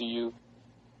do you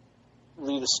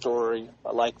read a story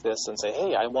like this and say,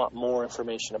 "Hey, I want more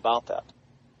information about that,"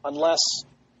 unless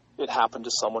it happened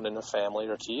to someone in the family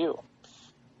or to you.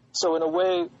 So, in a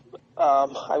way,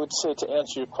 I would say to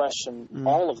answer your question,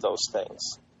 all of those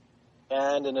things.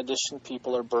 And in addition,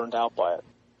 people are burned out by it,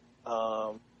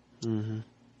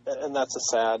 and that's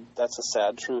a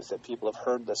sad truth that people have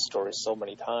heard this story so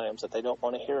many times that they don't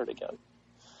want to hear it again.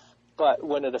 But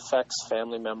when it affects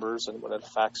family members and when it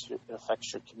affects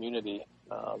your community,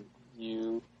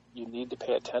 you need to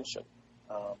pay attention.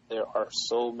 There are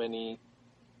so many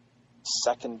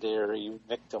secondary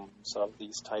victims of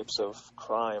these types of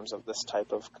crimes, of this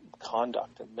type of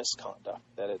conduct and misconduct,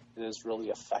 that it is really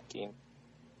affecting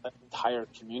an entire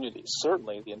community.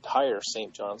 Certainly the entire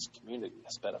St. John's community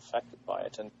has been affected by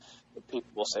it. And people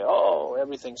will say, oh,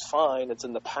 everything's fine, it's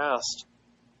in the past.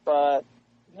 But,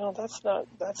 that's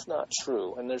not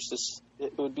true. And there's this,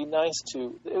 it would be nice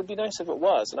if it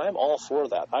was, and I'm all for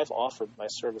that. I've offered my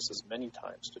services many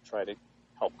times to try to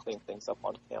help clean things up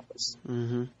on campus.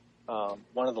 Mm-hmm.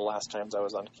 One of the last times I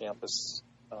was on campus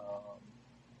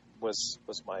was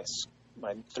my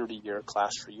 30-year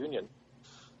class reunion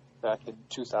back in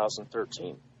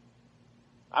 2013.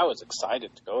 I was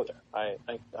excited to go there.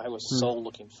 I was so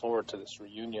looking forward to this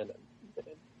reunion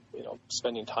and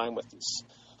spending time with these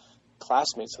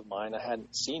classmates of mine I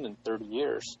hadn't seen in 30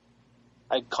 years.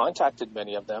 I contacted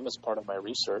many of them as part of my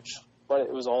research, but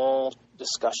it was all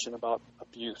discussion about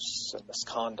abuse and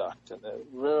misconduct, and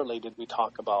rarely did we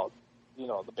talk about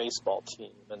the baseball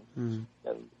team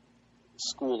and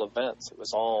school events. It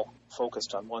was all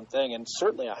focused on one thing, and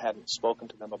certainly I hadn't spoken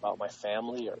to them about my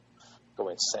family or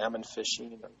going salmon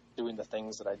fishing or doing the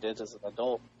things that I did as an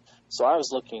adult. So I was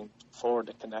looking forward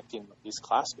to connecting with these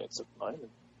classmates of mine. And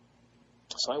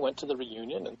so I went to the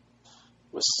reunion and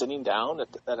was sitting down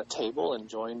at a table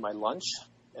enjoying my lunch.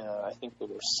 I think there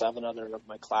were 7 other of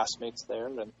my classmates there,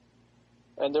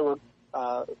 and there were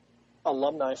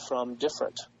alumni from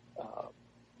different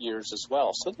years as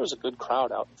well. So there was a good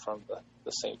crowd out in front of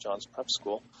the St. John's Prep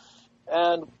School.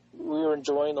 And we were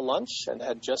enjoying the lunch and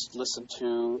had just listened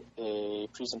to a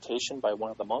presentation by one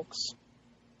of the monks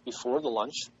before the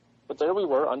lunch. But there we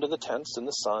were under the tents in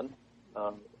the sun,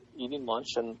 eating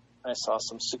lunch, and I saw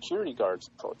some security guards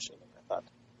approaching. And I thought,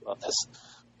 well,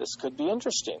 this could be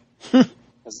interesting,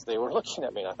 because they were looking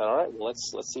at me. And I thought, all right, well,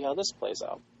 let's see how this plays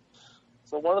out.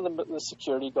 So one of the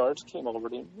security guards came over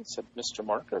to me and said, Mr.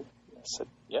 Marker. I said,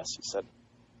 yes. He said,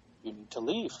 you need to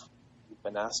leave. You've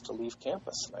been asked to leave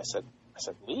campus. And I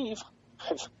said, leave?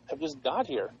 I've just got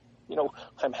here.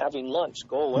 I'm having lunch.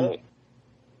 Go away.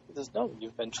 He says, no,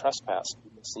 you've been trespassed.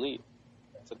 You must leave.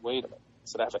 I said, wait a minute. I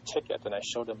said, I have a ticket. And I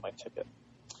showed him my ticket.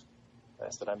 And I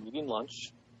said, I'm eating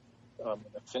lunch. I'm going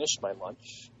to finish my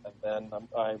lunch. And then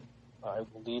I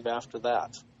will leave after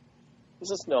that. He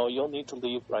says, no, you'll need to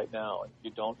leave right now. And if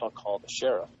you don't, I'll call the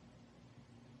sheriff.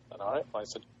 And all right, well, I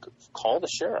said, call the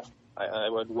sheriff. I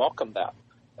would welcome that.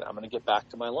 And I'm going to get back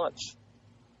to my lunch.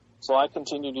 So I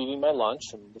continued eating my lunch,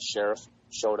 and the sheriff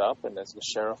showed up. And as the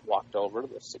sheriff walked over,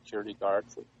 the security guard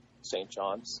for St.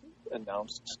 John's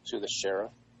announced to the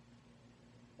sheriff.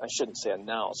 I shouldn't say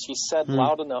announced. He said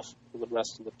loud enough for the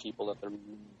rest of the people at the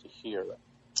reunion to hear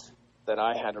that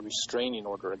I had a restraining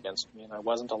order against me and I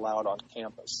wasn't allowed on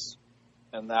campus.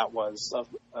 And that was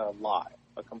a lie,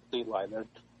 a complete lie. There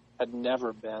had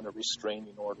never been a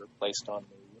restraining order placed on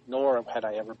me, nor had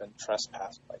I ever been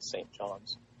trespassed by St.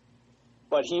 John's.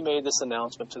 But he made this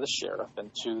announcement to the sheriff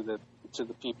and to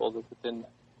the people that within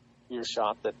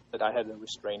earshot that I had a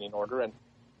restraining order, and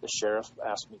the sheriff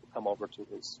asked me to come over to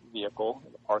his vehicle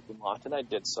in the parking lot, and I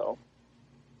did so.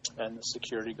 And the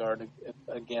security guard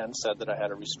again said that I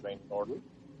had a restraining order.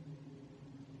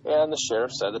 And the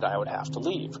sheriff said that I would have to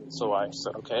leave. So I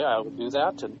said, okay, I will do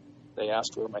that. And they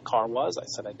asked where my car was. I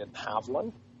said I didn't have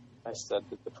one. I said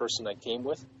that the person I came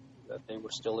with, that they were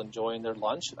still enjoying their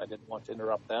lunch, and I didn't want to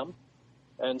interrupt them.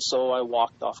 And so I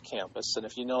walked off campus. And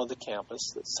if you know the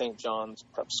campus, the St. John's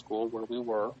Prep School, where we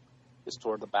were, is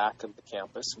toward the back of the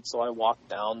campus. And so I walked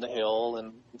down the hill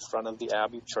and in front of the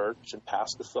Abbey Church and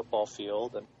past the football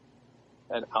field,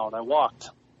 and out I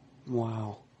walked.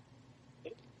 Wow.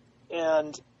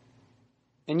 And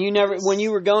you never, when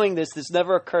you were going this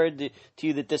never occurred to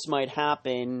you that this might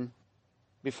happen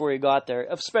before you got there,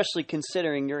 especially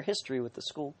considering your history with the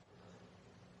school?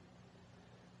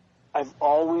 I've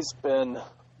always been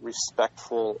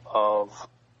respectful of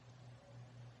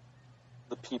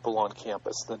the people on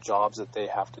campus, the jobs that they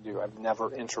have to do. I've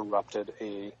never interrupted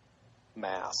a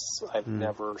mass. I've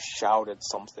never shouted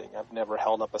something. I've never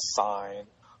held up a sign.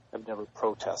 I've never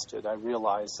protested. I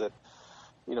realize that,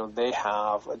 they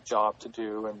have a job to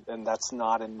do, and that's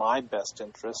not in my best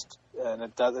interest, and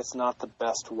it's not the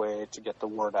best way to get the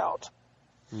word out.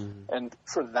 And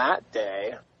for that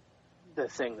day, the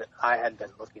thing that I had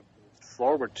been looking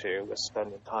forward to was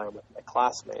spending time with my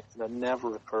classmates, and it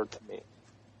never occurred to me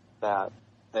that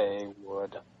they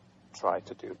would try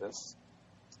to do this.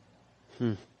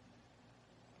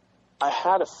 I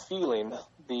had a feeling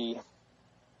the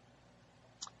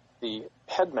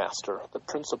headmaster, the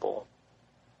principal,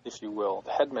 if you will,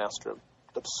 the headmaster of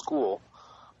the school,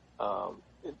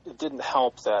 it didn't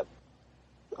help that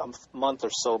a month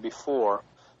or so before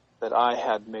that I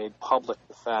had made public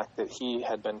the fact that he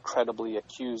had been credibly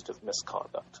accused of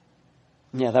misconduct.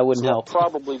 Yeah, that wouldn't help. That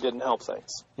probably didn't help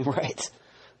things. Right.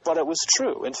 But it was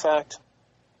true. In fact,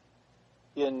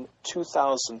 in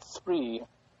 2003,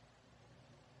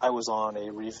 I was on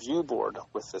a review board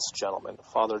with this gentleman,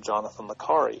 Father Jonathan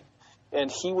Licari,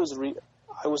 and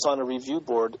I was on a review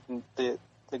board. And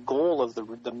the goal of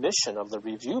the mission of the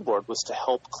review board was to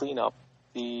help clean up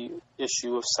the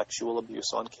issue of sexual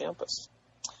abuse on campus.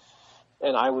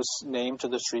 And I was named to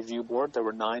this review board. There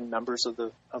were 9 members of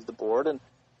the board,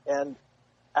 and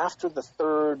after the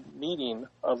third meeting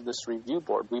of this review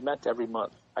board, we met every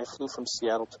month. I flew from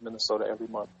Seattle to Minnesota every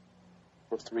month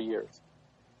for 3 years.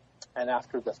 And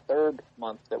after the third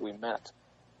month that we met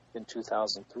in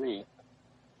 2003,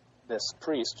 this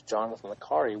priest, Jonathan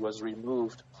Licari, was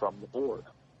removed from the board.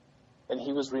 And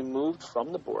he was removed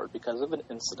from the board because of an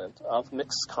incident of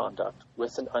misconduct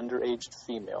with an underage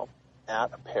female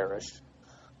at a parish,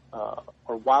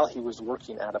 or while he was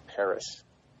working at a parish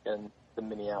in the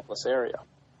Minneapolis area.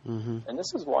 Mm-hmm. And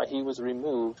this is why he was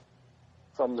removed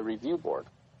from the review board.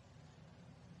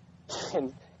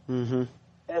 And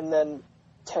then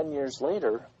 10 years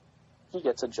later, he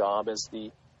gets a job as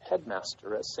the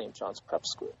headmaster at St. John's Prep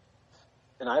School.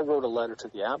 And I wrote a letter to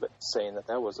the abbot saying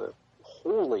that was a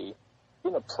wholly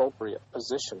inappropriate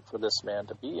position for this man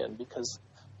to be in, because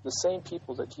the same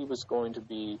people that he was going to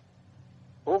be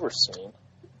overseeing,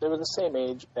 they were the same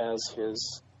age as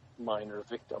his minor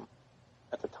victim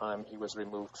at the time he was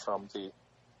removed from the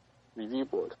review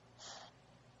board.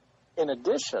 In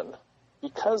addition,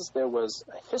 because there was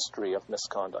a history of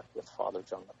misconduct with Father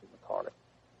Jonathan Licari,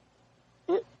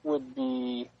 it would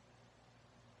be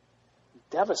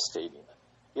devastating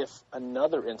if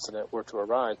another incident were to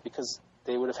arise, because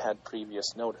they would have had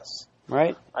previous notice.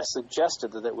 Right. I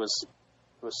suggested that it was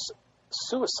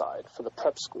suicide for the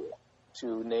prep school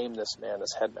to name this man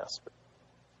as headmaster.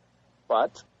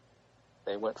 But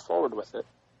they went forward with it,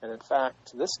 and in fact,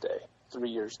 to this day, 3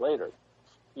 years later,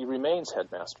 he remains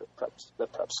headmaster at the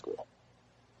prep school.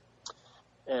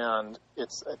 And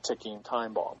it's a ticking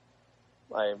time bomb.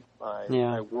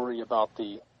 I worry about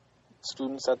the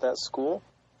students at that school,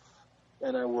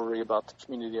 and I worry about the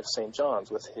community of St. John's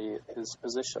with his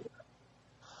position.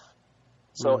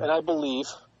 So, and I believe,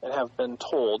 and have been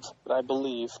told, that I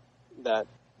believe that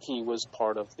he was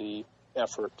part of the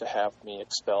effort to have me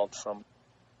expelled from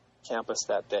campus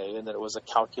that day, and that it was a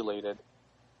calculated,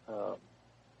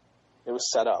 it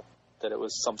was set up, that it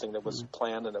was something that was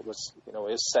planned, and it was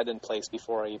set in place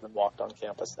before I even walked on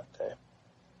campus that day.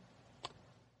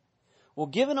 Well,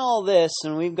 given all this,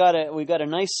 and we've got a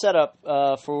nice setup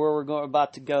for where we're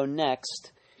about to go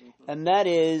next, and that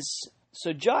is,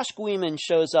 so Josh Guiman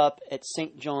shows up at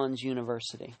St. John's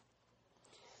University,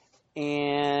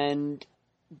 and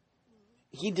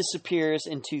he disappears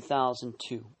in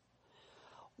 2002.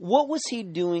 What was he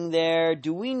doing there?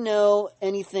 Do we know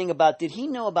anything about, did he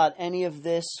know about any of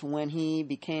this when he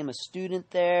became a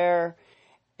student there?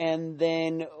 And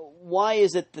then why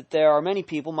is it that there are many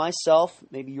people, myself,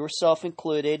 maybe yourself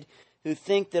included, who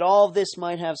think that all of this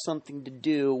might have something to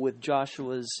do with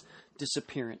Joshua's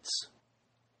disappearance?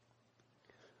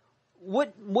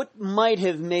 What might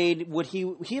have made,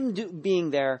 being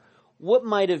there, what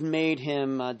might have made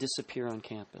him disappear on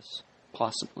campus,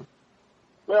 possibly?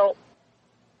 Well,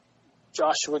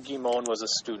 Joshua Guimon was a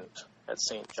student at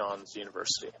St. John's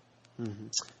University. Mm-hmm.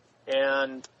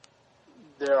 And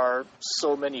there are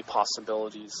so many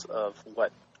possibilities of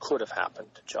what could have happened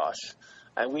to Josh.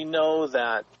 And we know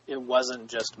that it wasn't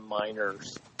just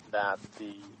minors that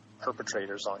the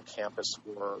perpetrators on campus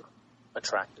were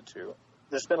attracted to.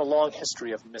 There's been a long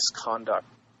history of misconduct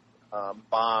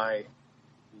by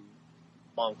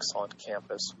monks on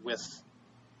campus with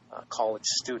college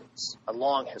students, a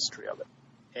long history of it.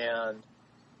 And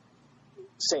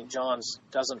St. John's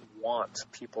doesn't want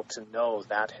people to know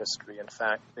that history. In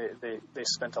fact, they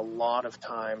spent a lot of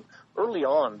time. Early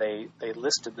on, they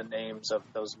listed the names of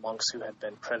those monks who had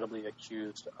been credibly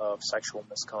accused of sexual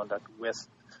misconduct with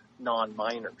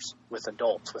non-minors, with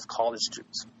adults, with college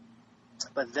students.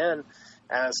 But then,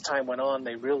 as time went on,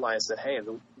 they realized that, hey,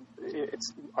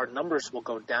 our numbers will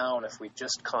go down if we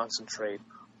just concentrate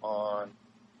on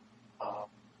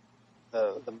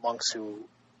the monks who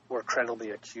were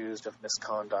credibly accused of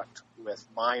misconduct with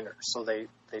minors. So they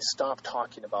stopped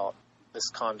talking about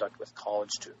misconduct with college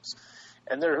students.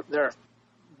 And there are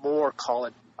more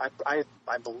college, I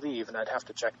believe, and I'd have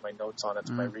to check my notes on it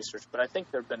to my research, but I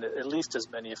think there have been at least as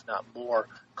many, if not more,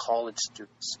 college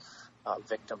students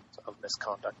victims of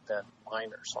misconduct than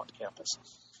minors on campus.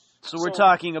 So we're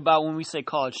talking about, when we say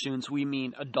college students, we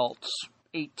mean adults,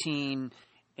 18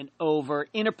 and over,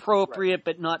 inappropriate, right,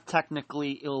 but not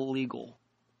technically illegal.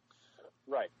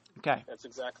 Right. Okay. That's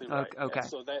exactly right. Okay.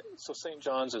 So St.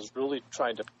 John's is really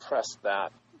trying to press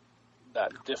that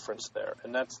that difference there,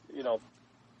 and that's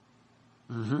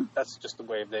that's just the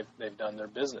way they've done their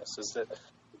business. Is that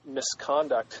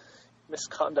misconduct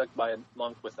by a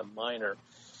monk with a minor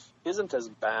isn't as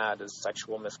bad as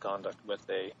sexual misconduct with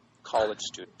a college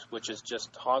student, which is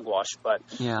just hogwash. But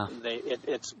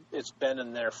it's been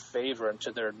in their favor and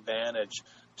to their advantage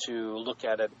to look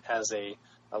at it as a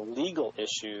legal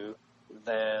issue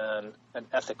than an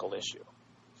ethical issue.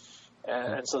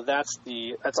 And so that's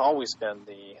always been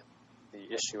the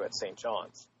issue at St.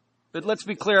 John's. But let's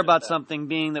be clear about something,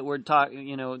 being that we're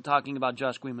talking about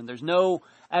Josh Guiman. There's no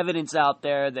evidence out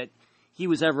there that he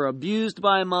was ever abused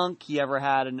by a monk. He ever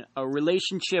had a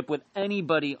relationship with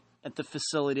anybody at the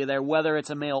facility there, whether it's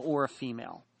a male or a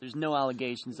female. There's no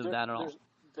allegations of that at all.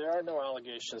 There are no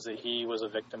allegations that he was a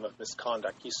victim of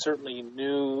misconduct. He certainly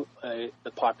knew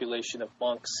the population of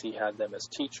monks. He had them as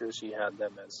teachers. He had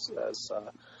them as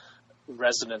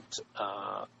resident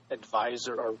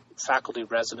advisor or faculty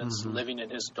residents living in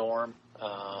his dorm.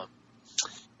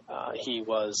 He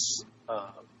was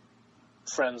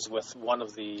friends with one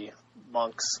of the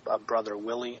monks, Brother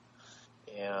Willie,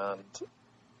 and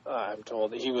I'm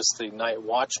told that he was the night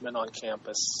watchman on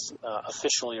campus,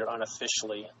 officially or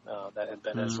unofficially. That had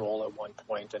been his role at one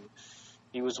point, and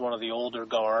he was one of the older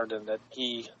guard, and that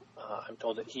I'm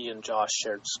told that he and Josh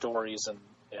shared stories and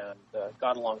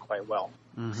got along quite well.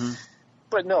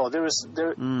 But no,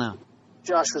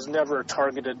 Josh was never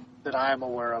targeted that I am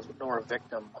aware of, nor a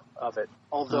victim of it,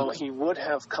 although he would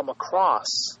have come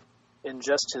across in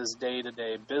just his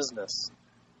day-to-day business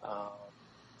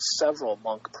several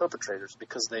monk perpetrators,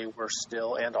 because they were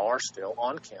still and are still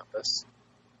on campus.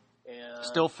 And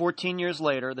still 14 years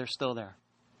later, they're still there.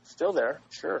 Still there,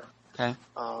 sure. Okay.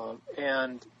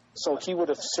 And so he would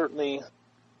have certainly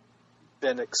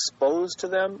been exposed to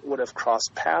them, would have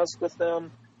crossed paths with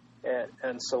them,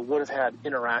 and so would have had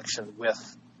interaction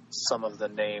with some of the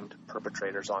named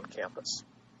perpetrators on campus.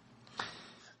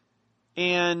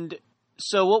 And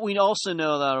so what we also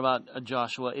know about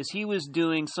Joshua is he was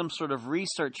doing some sort of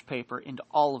research paper into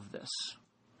all of this.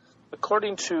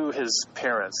 According to his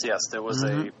parents, yes, there was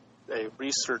a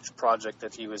research project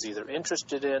that he was either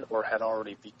interested in or had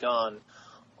already begun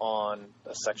on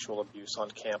sexual abuse on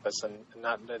campus, and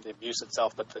not the abuse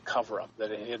itself, but the cover-up,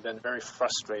 that he had been very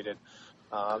frustrated.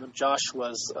 Josh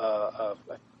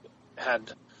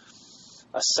had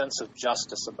a sense of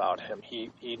justice about him.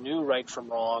 He knew right from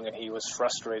wrong, and he was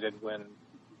frustrated when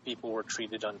people were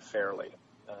treated unfairly.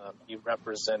 He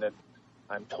represented,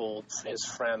 I'm told, his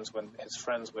friends when his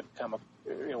friends would come up,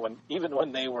 even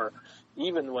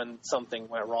when something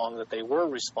went wrong that they were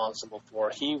responsible for,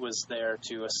 he was there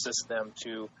to assist them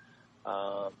to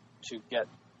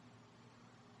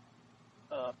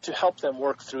help them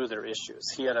work through their issues.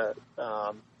 He had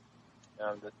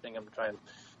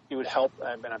he would help,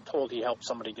 and I'm told he helped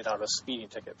somebody get out of a speeding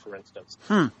ticket, for instance.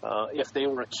 If they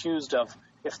were accused of,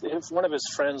 if one of his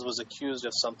friends was accused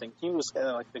of something, he was kind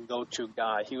of like the go-to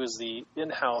guy. He was the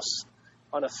in-house,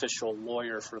 unofficial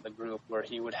lawyer for the group, where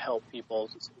he would help people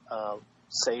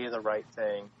say the right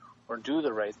thing or do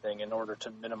the right thing in order to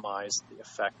minimize the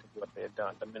effect of what they had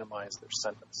done, to minimize their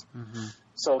sentence.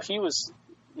 So he was,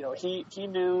 he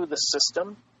knew the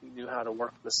system. He knew how to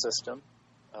work the system,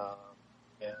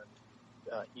 and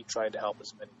he tried to help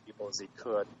as many people as he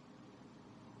could.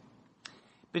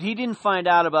 But he didn't find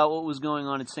out about what was going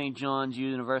on at St. John's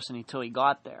University until he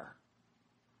got there,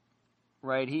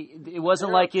 right? It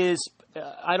wasn't like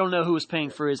I don't know who was paying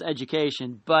for his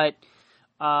education, but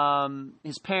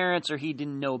his parents or he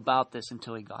didn't know about this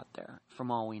until he got there,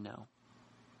 from all we know.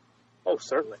 Oh,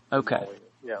 certainly. Okay.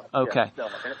 Yeah. Okay. Yeah, no,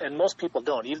 and most people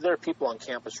don't. Even there are people on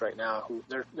campus right now who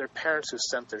their parents who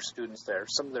sent their students there.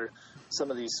 Some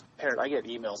of these parents, I get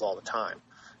emails all the time.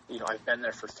 I've been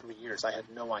there for 3 years. I had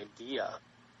no idea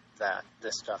that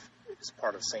this stuff is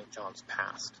part of St. John's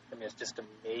past. I mean, it's just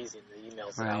amazing the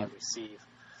emails that I receive.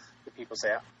 The people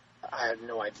say, "I had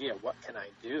no idea. What can I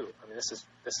do?" I mean, this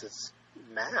is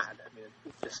mad. I mean,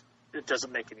 it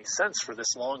doesn't make any sense for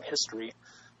this long history.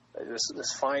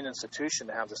 This fine institution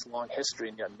to have this long history,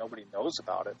 and yet nobody knows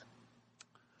about it.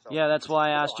 So, yeah, that's why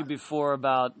I asked you before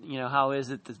about, how is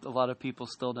it that a lot of people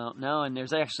still don't know, and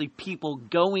there's actually people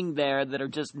going there that are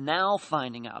just now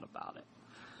finding out about it.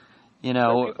 There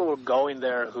are people who are going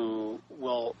there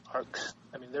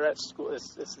they're at school.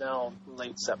 It's now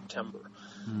late September.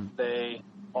 They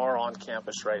are on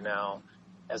campus right now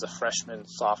as a freshman,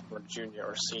 sophomore, junior,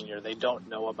 or senior. They don't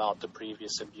know about the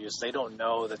previous abuse. They don't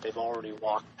know that they've already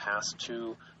walked past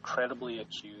 2 credibly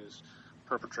accused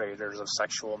perpetrators of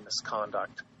sexual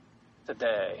misconduct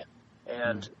today.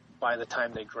 And by the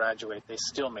time they graduate, they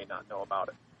still may not know about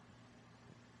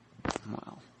it.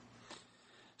 Wow.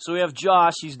 So we have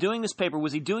Josh. He's doing this paper.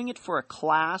 Was he doing it for a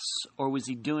class, or was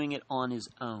he doing it on his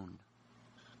own?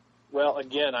 Well,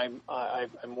 again, I'm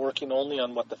working only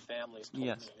on what the family's told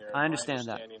me here. I understand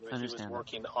that. He was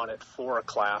working on it for a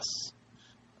class,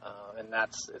 and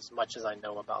that's as much as I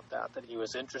know about that. That he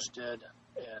was interested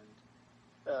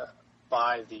in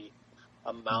by the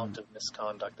amount of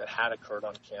misconduct that had occurred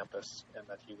on campus, and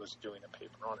that he was doing a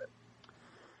paper on it.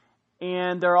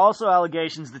 And there are also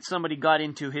allegations that somebody got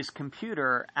into his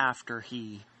computer after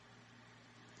he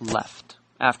left,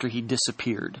 after he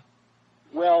disappeared.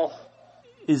 Well,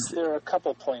 there are a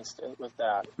couple points with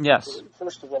that. Yes.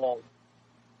 First of all,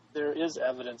 there is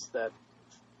evidence that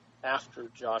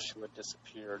after Joshua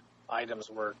disappeared, items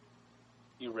were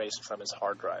erased from his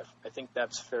hard drive. I think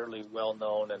that's fairly well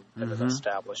known and an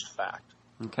established fact.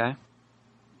 Okay.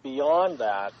 Beyond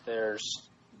that, there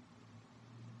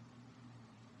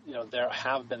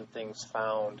have been things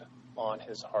found on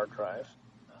his hard drive,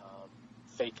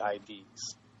 fake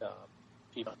IDs,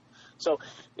 people. So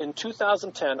in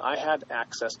 2010, I had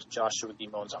access to Joshua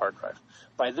Guimond's hard drive.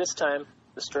 By this time,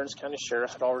 the Stearns County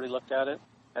Sheriff had already looked at it,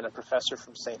 and a professor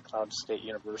from St. Cloud State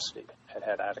University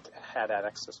had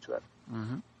access to it.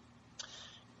 Mm-hmm.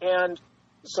 And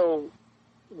so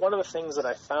one of the things that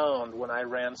I found when I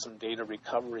ran some data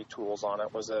recovery tools on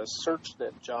it was a search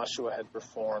that Joshua had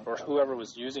performed, or whoever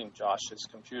was using Josh's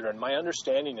computer. And my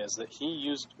understanding is that he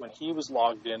used, when he was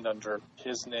logged in under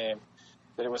his name,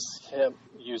 that it was him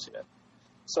using it.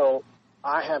 So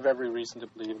I have every reason to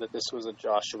believe that this was a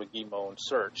Joshua Guimond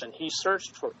search. And he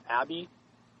searched for Abby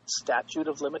Statute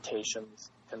of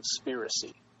Limitations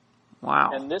conspiracy.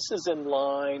 Wow. And this is in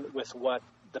line with what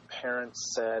the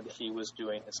parents said he was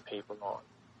doing his paper on.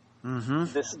 Mm-hmm.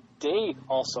 This date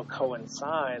also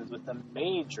coincides with a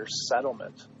major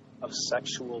settlement of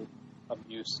sexual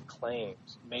abuse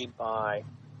claims made by,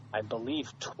 I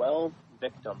believe, 12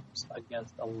 victims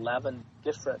against 11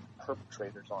 different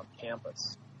perpetrators on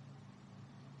campus.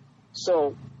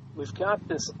 So we've got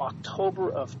this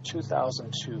October of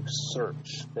 2002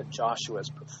 search that Joshua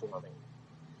is performing.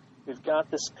 We've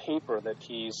got this paper that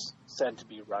he's said to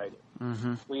be writing.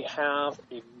 Mm-hmm. We have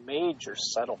a major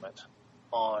settlement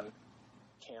on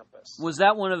campus. Was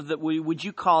that one of the, would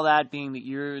you call that, being that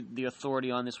you're the authority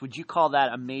on this, would you call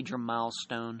that a major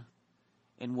milestone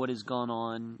in what has gone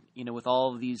on, with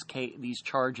all of these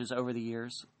charges over the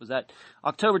years? Was that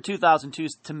October 2002?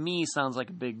 To me, sounds like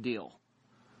a big deal.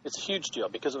 It's a huge deal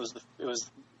because it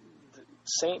was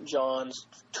St. John's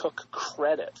took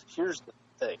credit. Here's the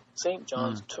thing. St.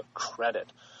 John's took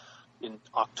credit in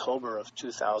October of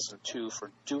 2002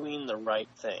 for doing the right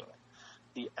thing.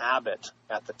 The abbot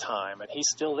at the time, and he's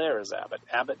still there as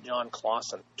Abbot John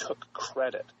Clausen, took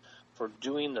credit for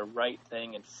doing the right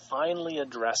thing and finally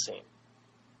addressing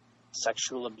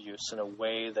sexual abuse in a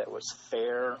way that was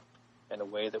fair, in a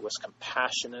way that was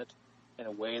compassionate, in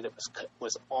a way that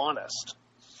was honest.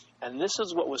 And this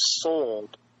is what was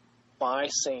sold by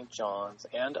St. John's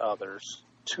and others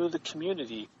to the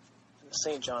community, the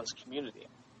St. John's community.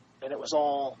 And it was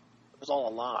all a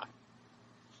lie.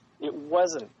 It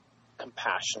wasn't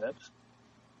compassionate,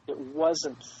 it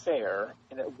wasn't fair,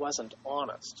 and it wasn't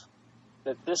honest.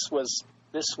 That this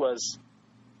was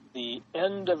the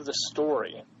end of the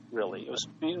story, really. It was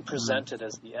being presented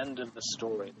as the end of the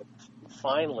story. That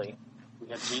finally, we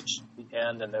had reached the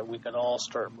end and that we could all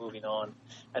start moving on.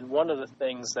 And one of the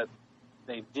things that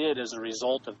they did as a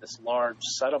result of this large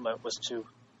settlement was to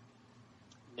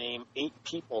name 8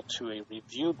 people to a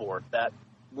review board that,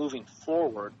 moving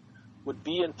forward, would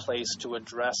be in place to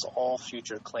address all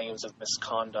future claims of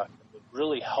misconduct and would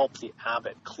really help the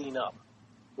abbot clean up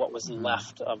what was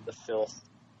left of the filth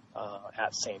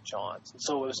at St. John's. And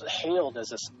so it was hailed as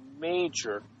this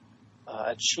major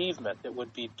achievement that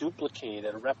would be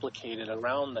duplicated, replicated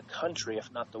around the country,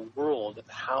 if not the world, of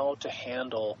how to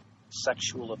handle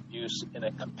sexual abuse in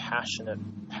a compassionate,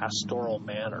 pastoral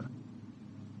manner.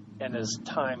 And as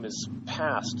time has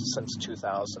passed since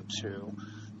 2002,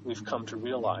 we've come to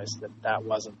realize that that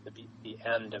wasn't the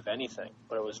end of anything,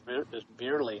 but it was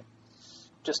merely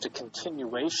just a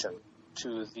continuation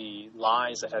to the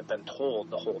lies that had been told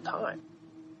the whole time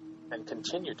and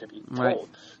continue to be told.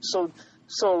 Right.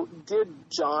 So did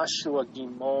Joshua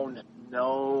Guimond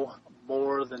know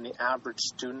more than the average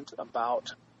student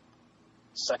about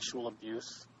sexual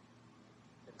abuse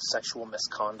and sexual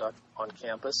misconduct on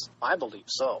campus? I believe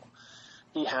so.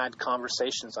 He had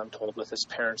conversations, I'm told, with his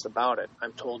parents about it.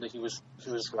 I'm told that he was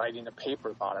writing a paper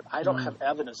about it. I don't have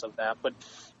evidence of that, but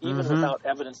even without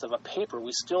evidence of a paper,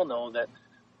 we still know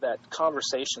that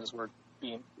conversations were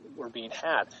being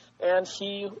had. And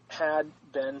he had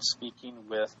been speaking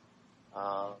with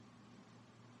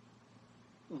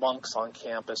monks on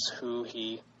campus who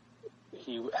he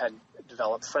had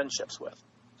developed friendships with.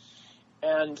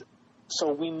 And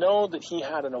so we know that he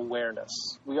had an awareness.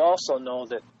 We also know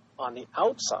that on the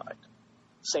outside,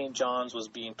 St. John's was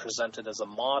being presented as a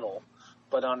model,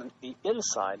 but on the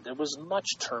inside, there was much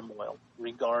turmoil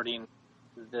regarding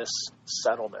this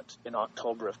settlement in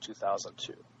October of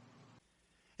 2002.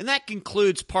 And that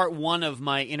concludes part 1 of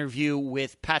my interview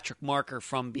with Patrick Marker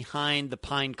from Behind the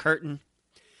Pine Curtain.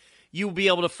 You will be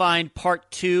able to find part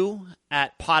 2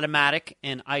 at Podomatic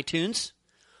and iTunes.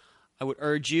 I would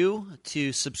urge you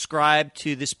to subscribe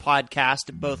to this podcast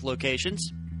at both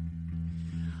locations.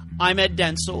 I'm Ed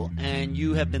Densel, and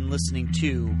you have been listening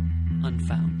to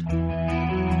Unfound.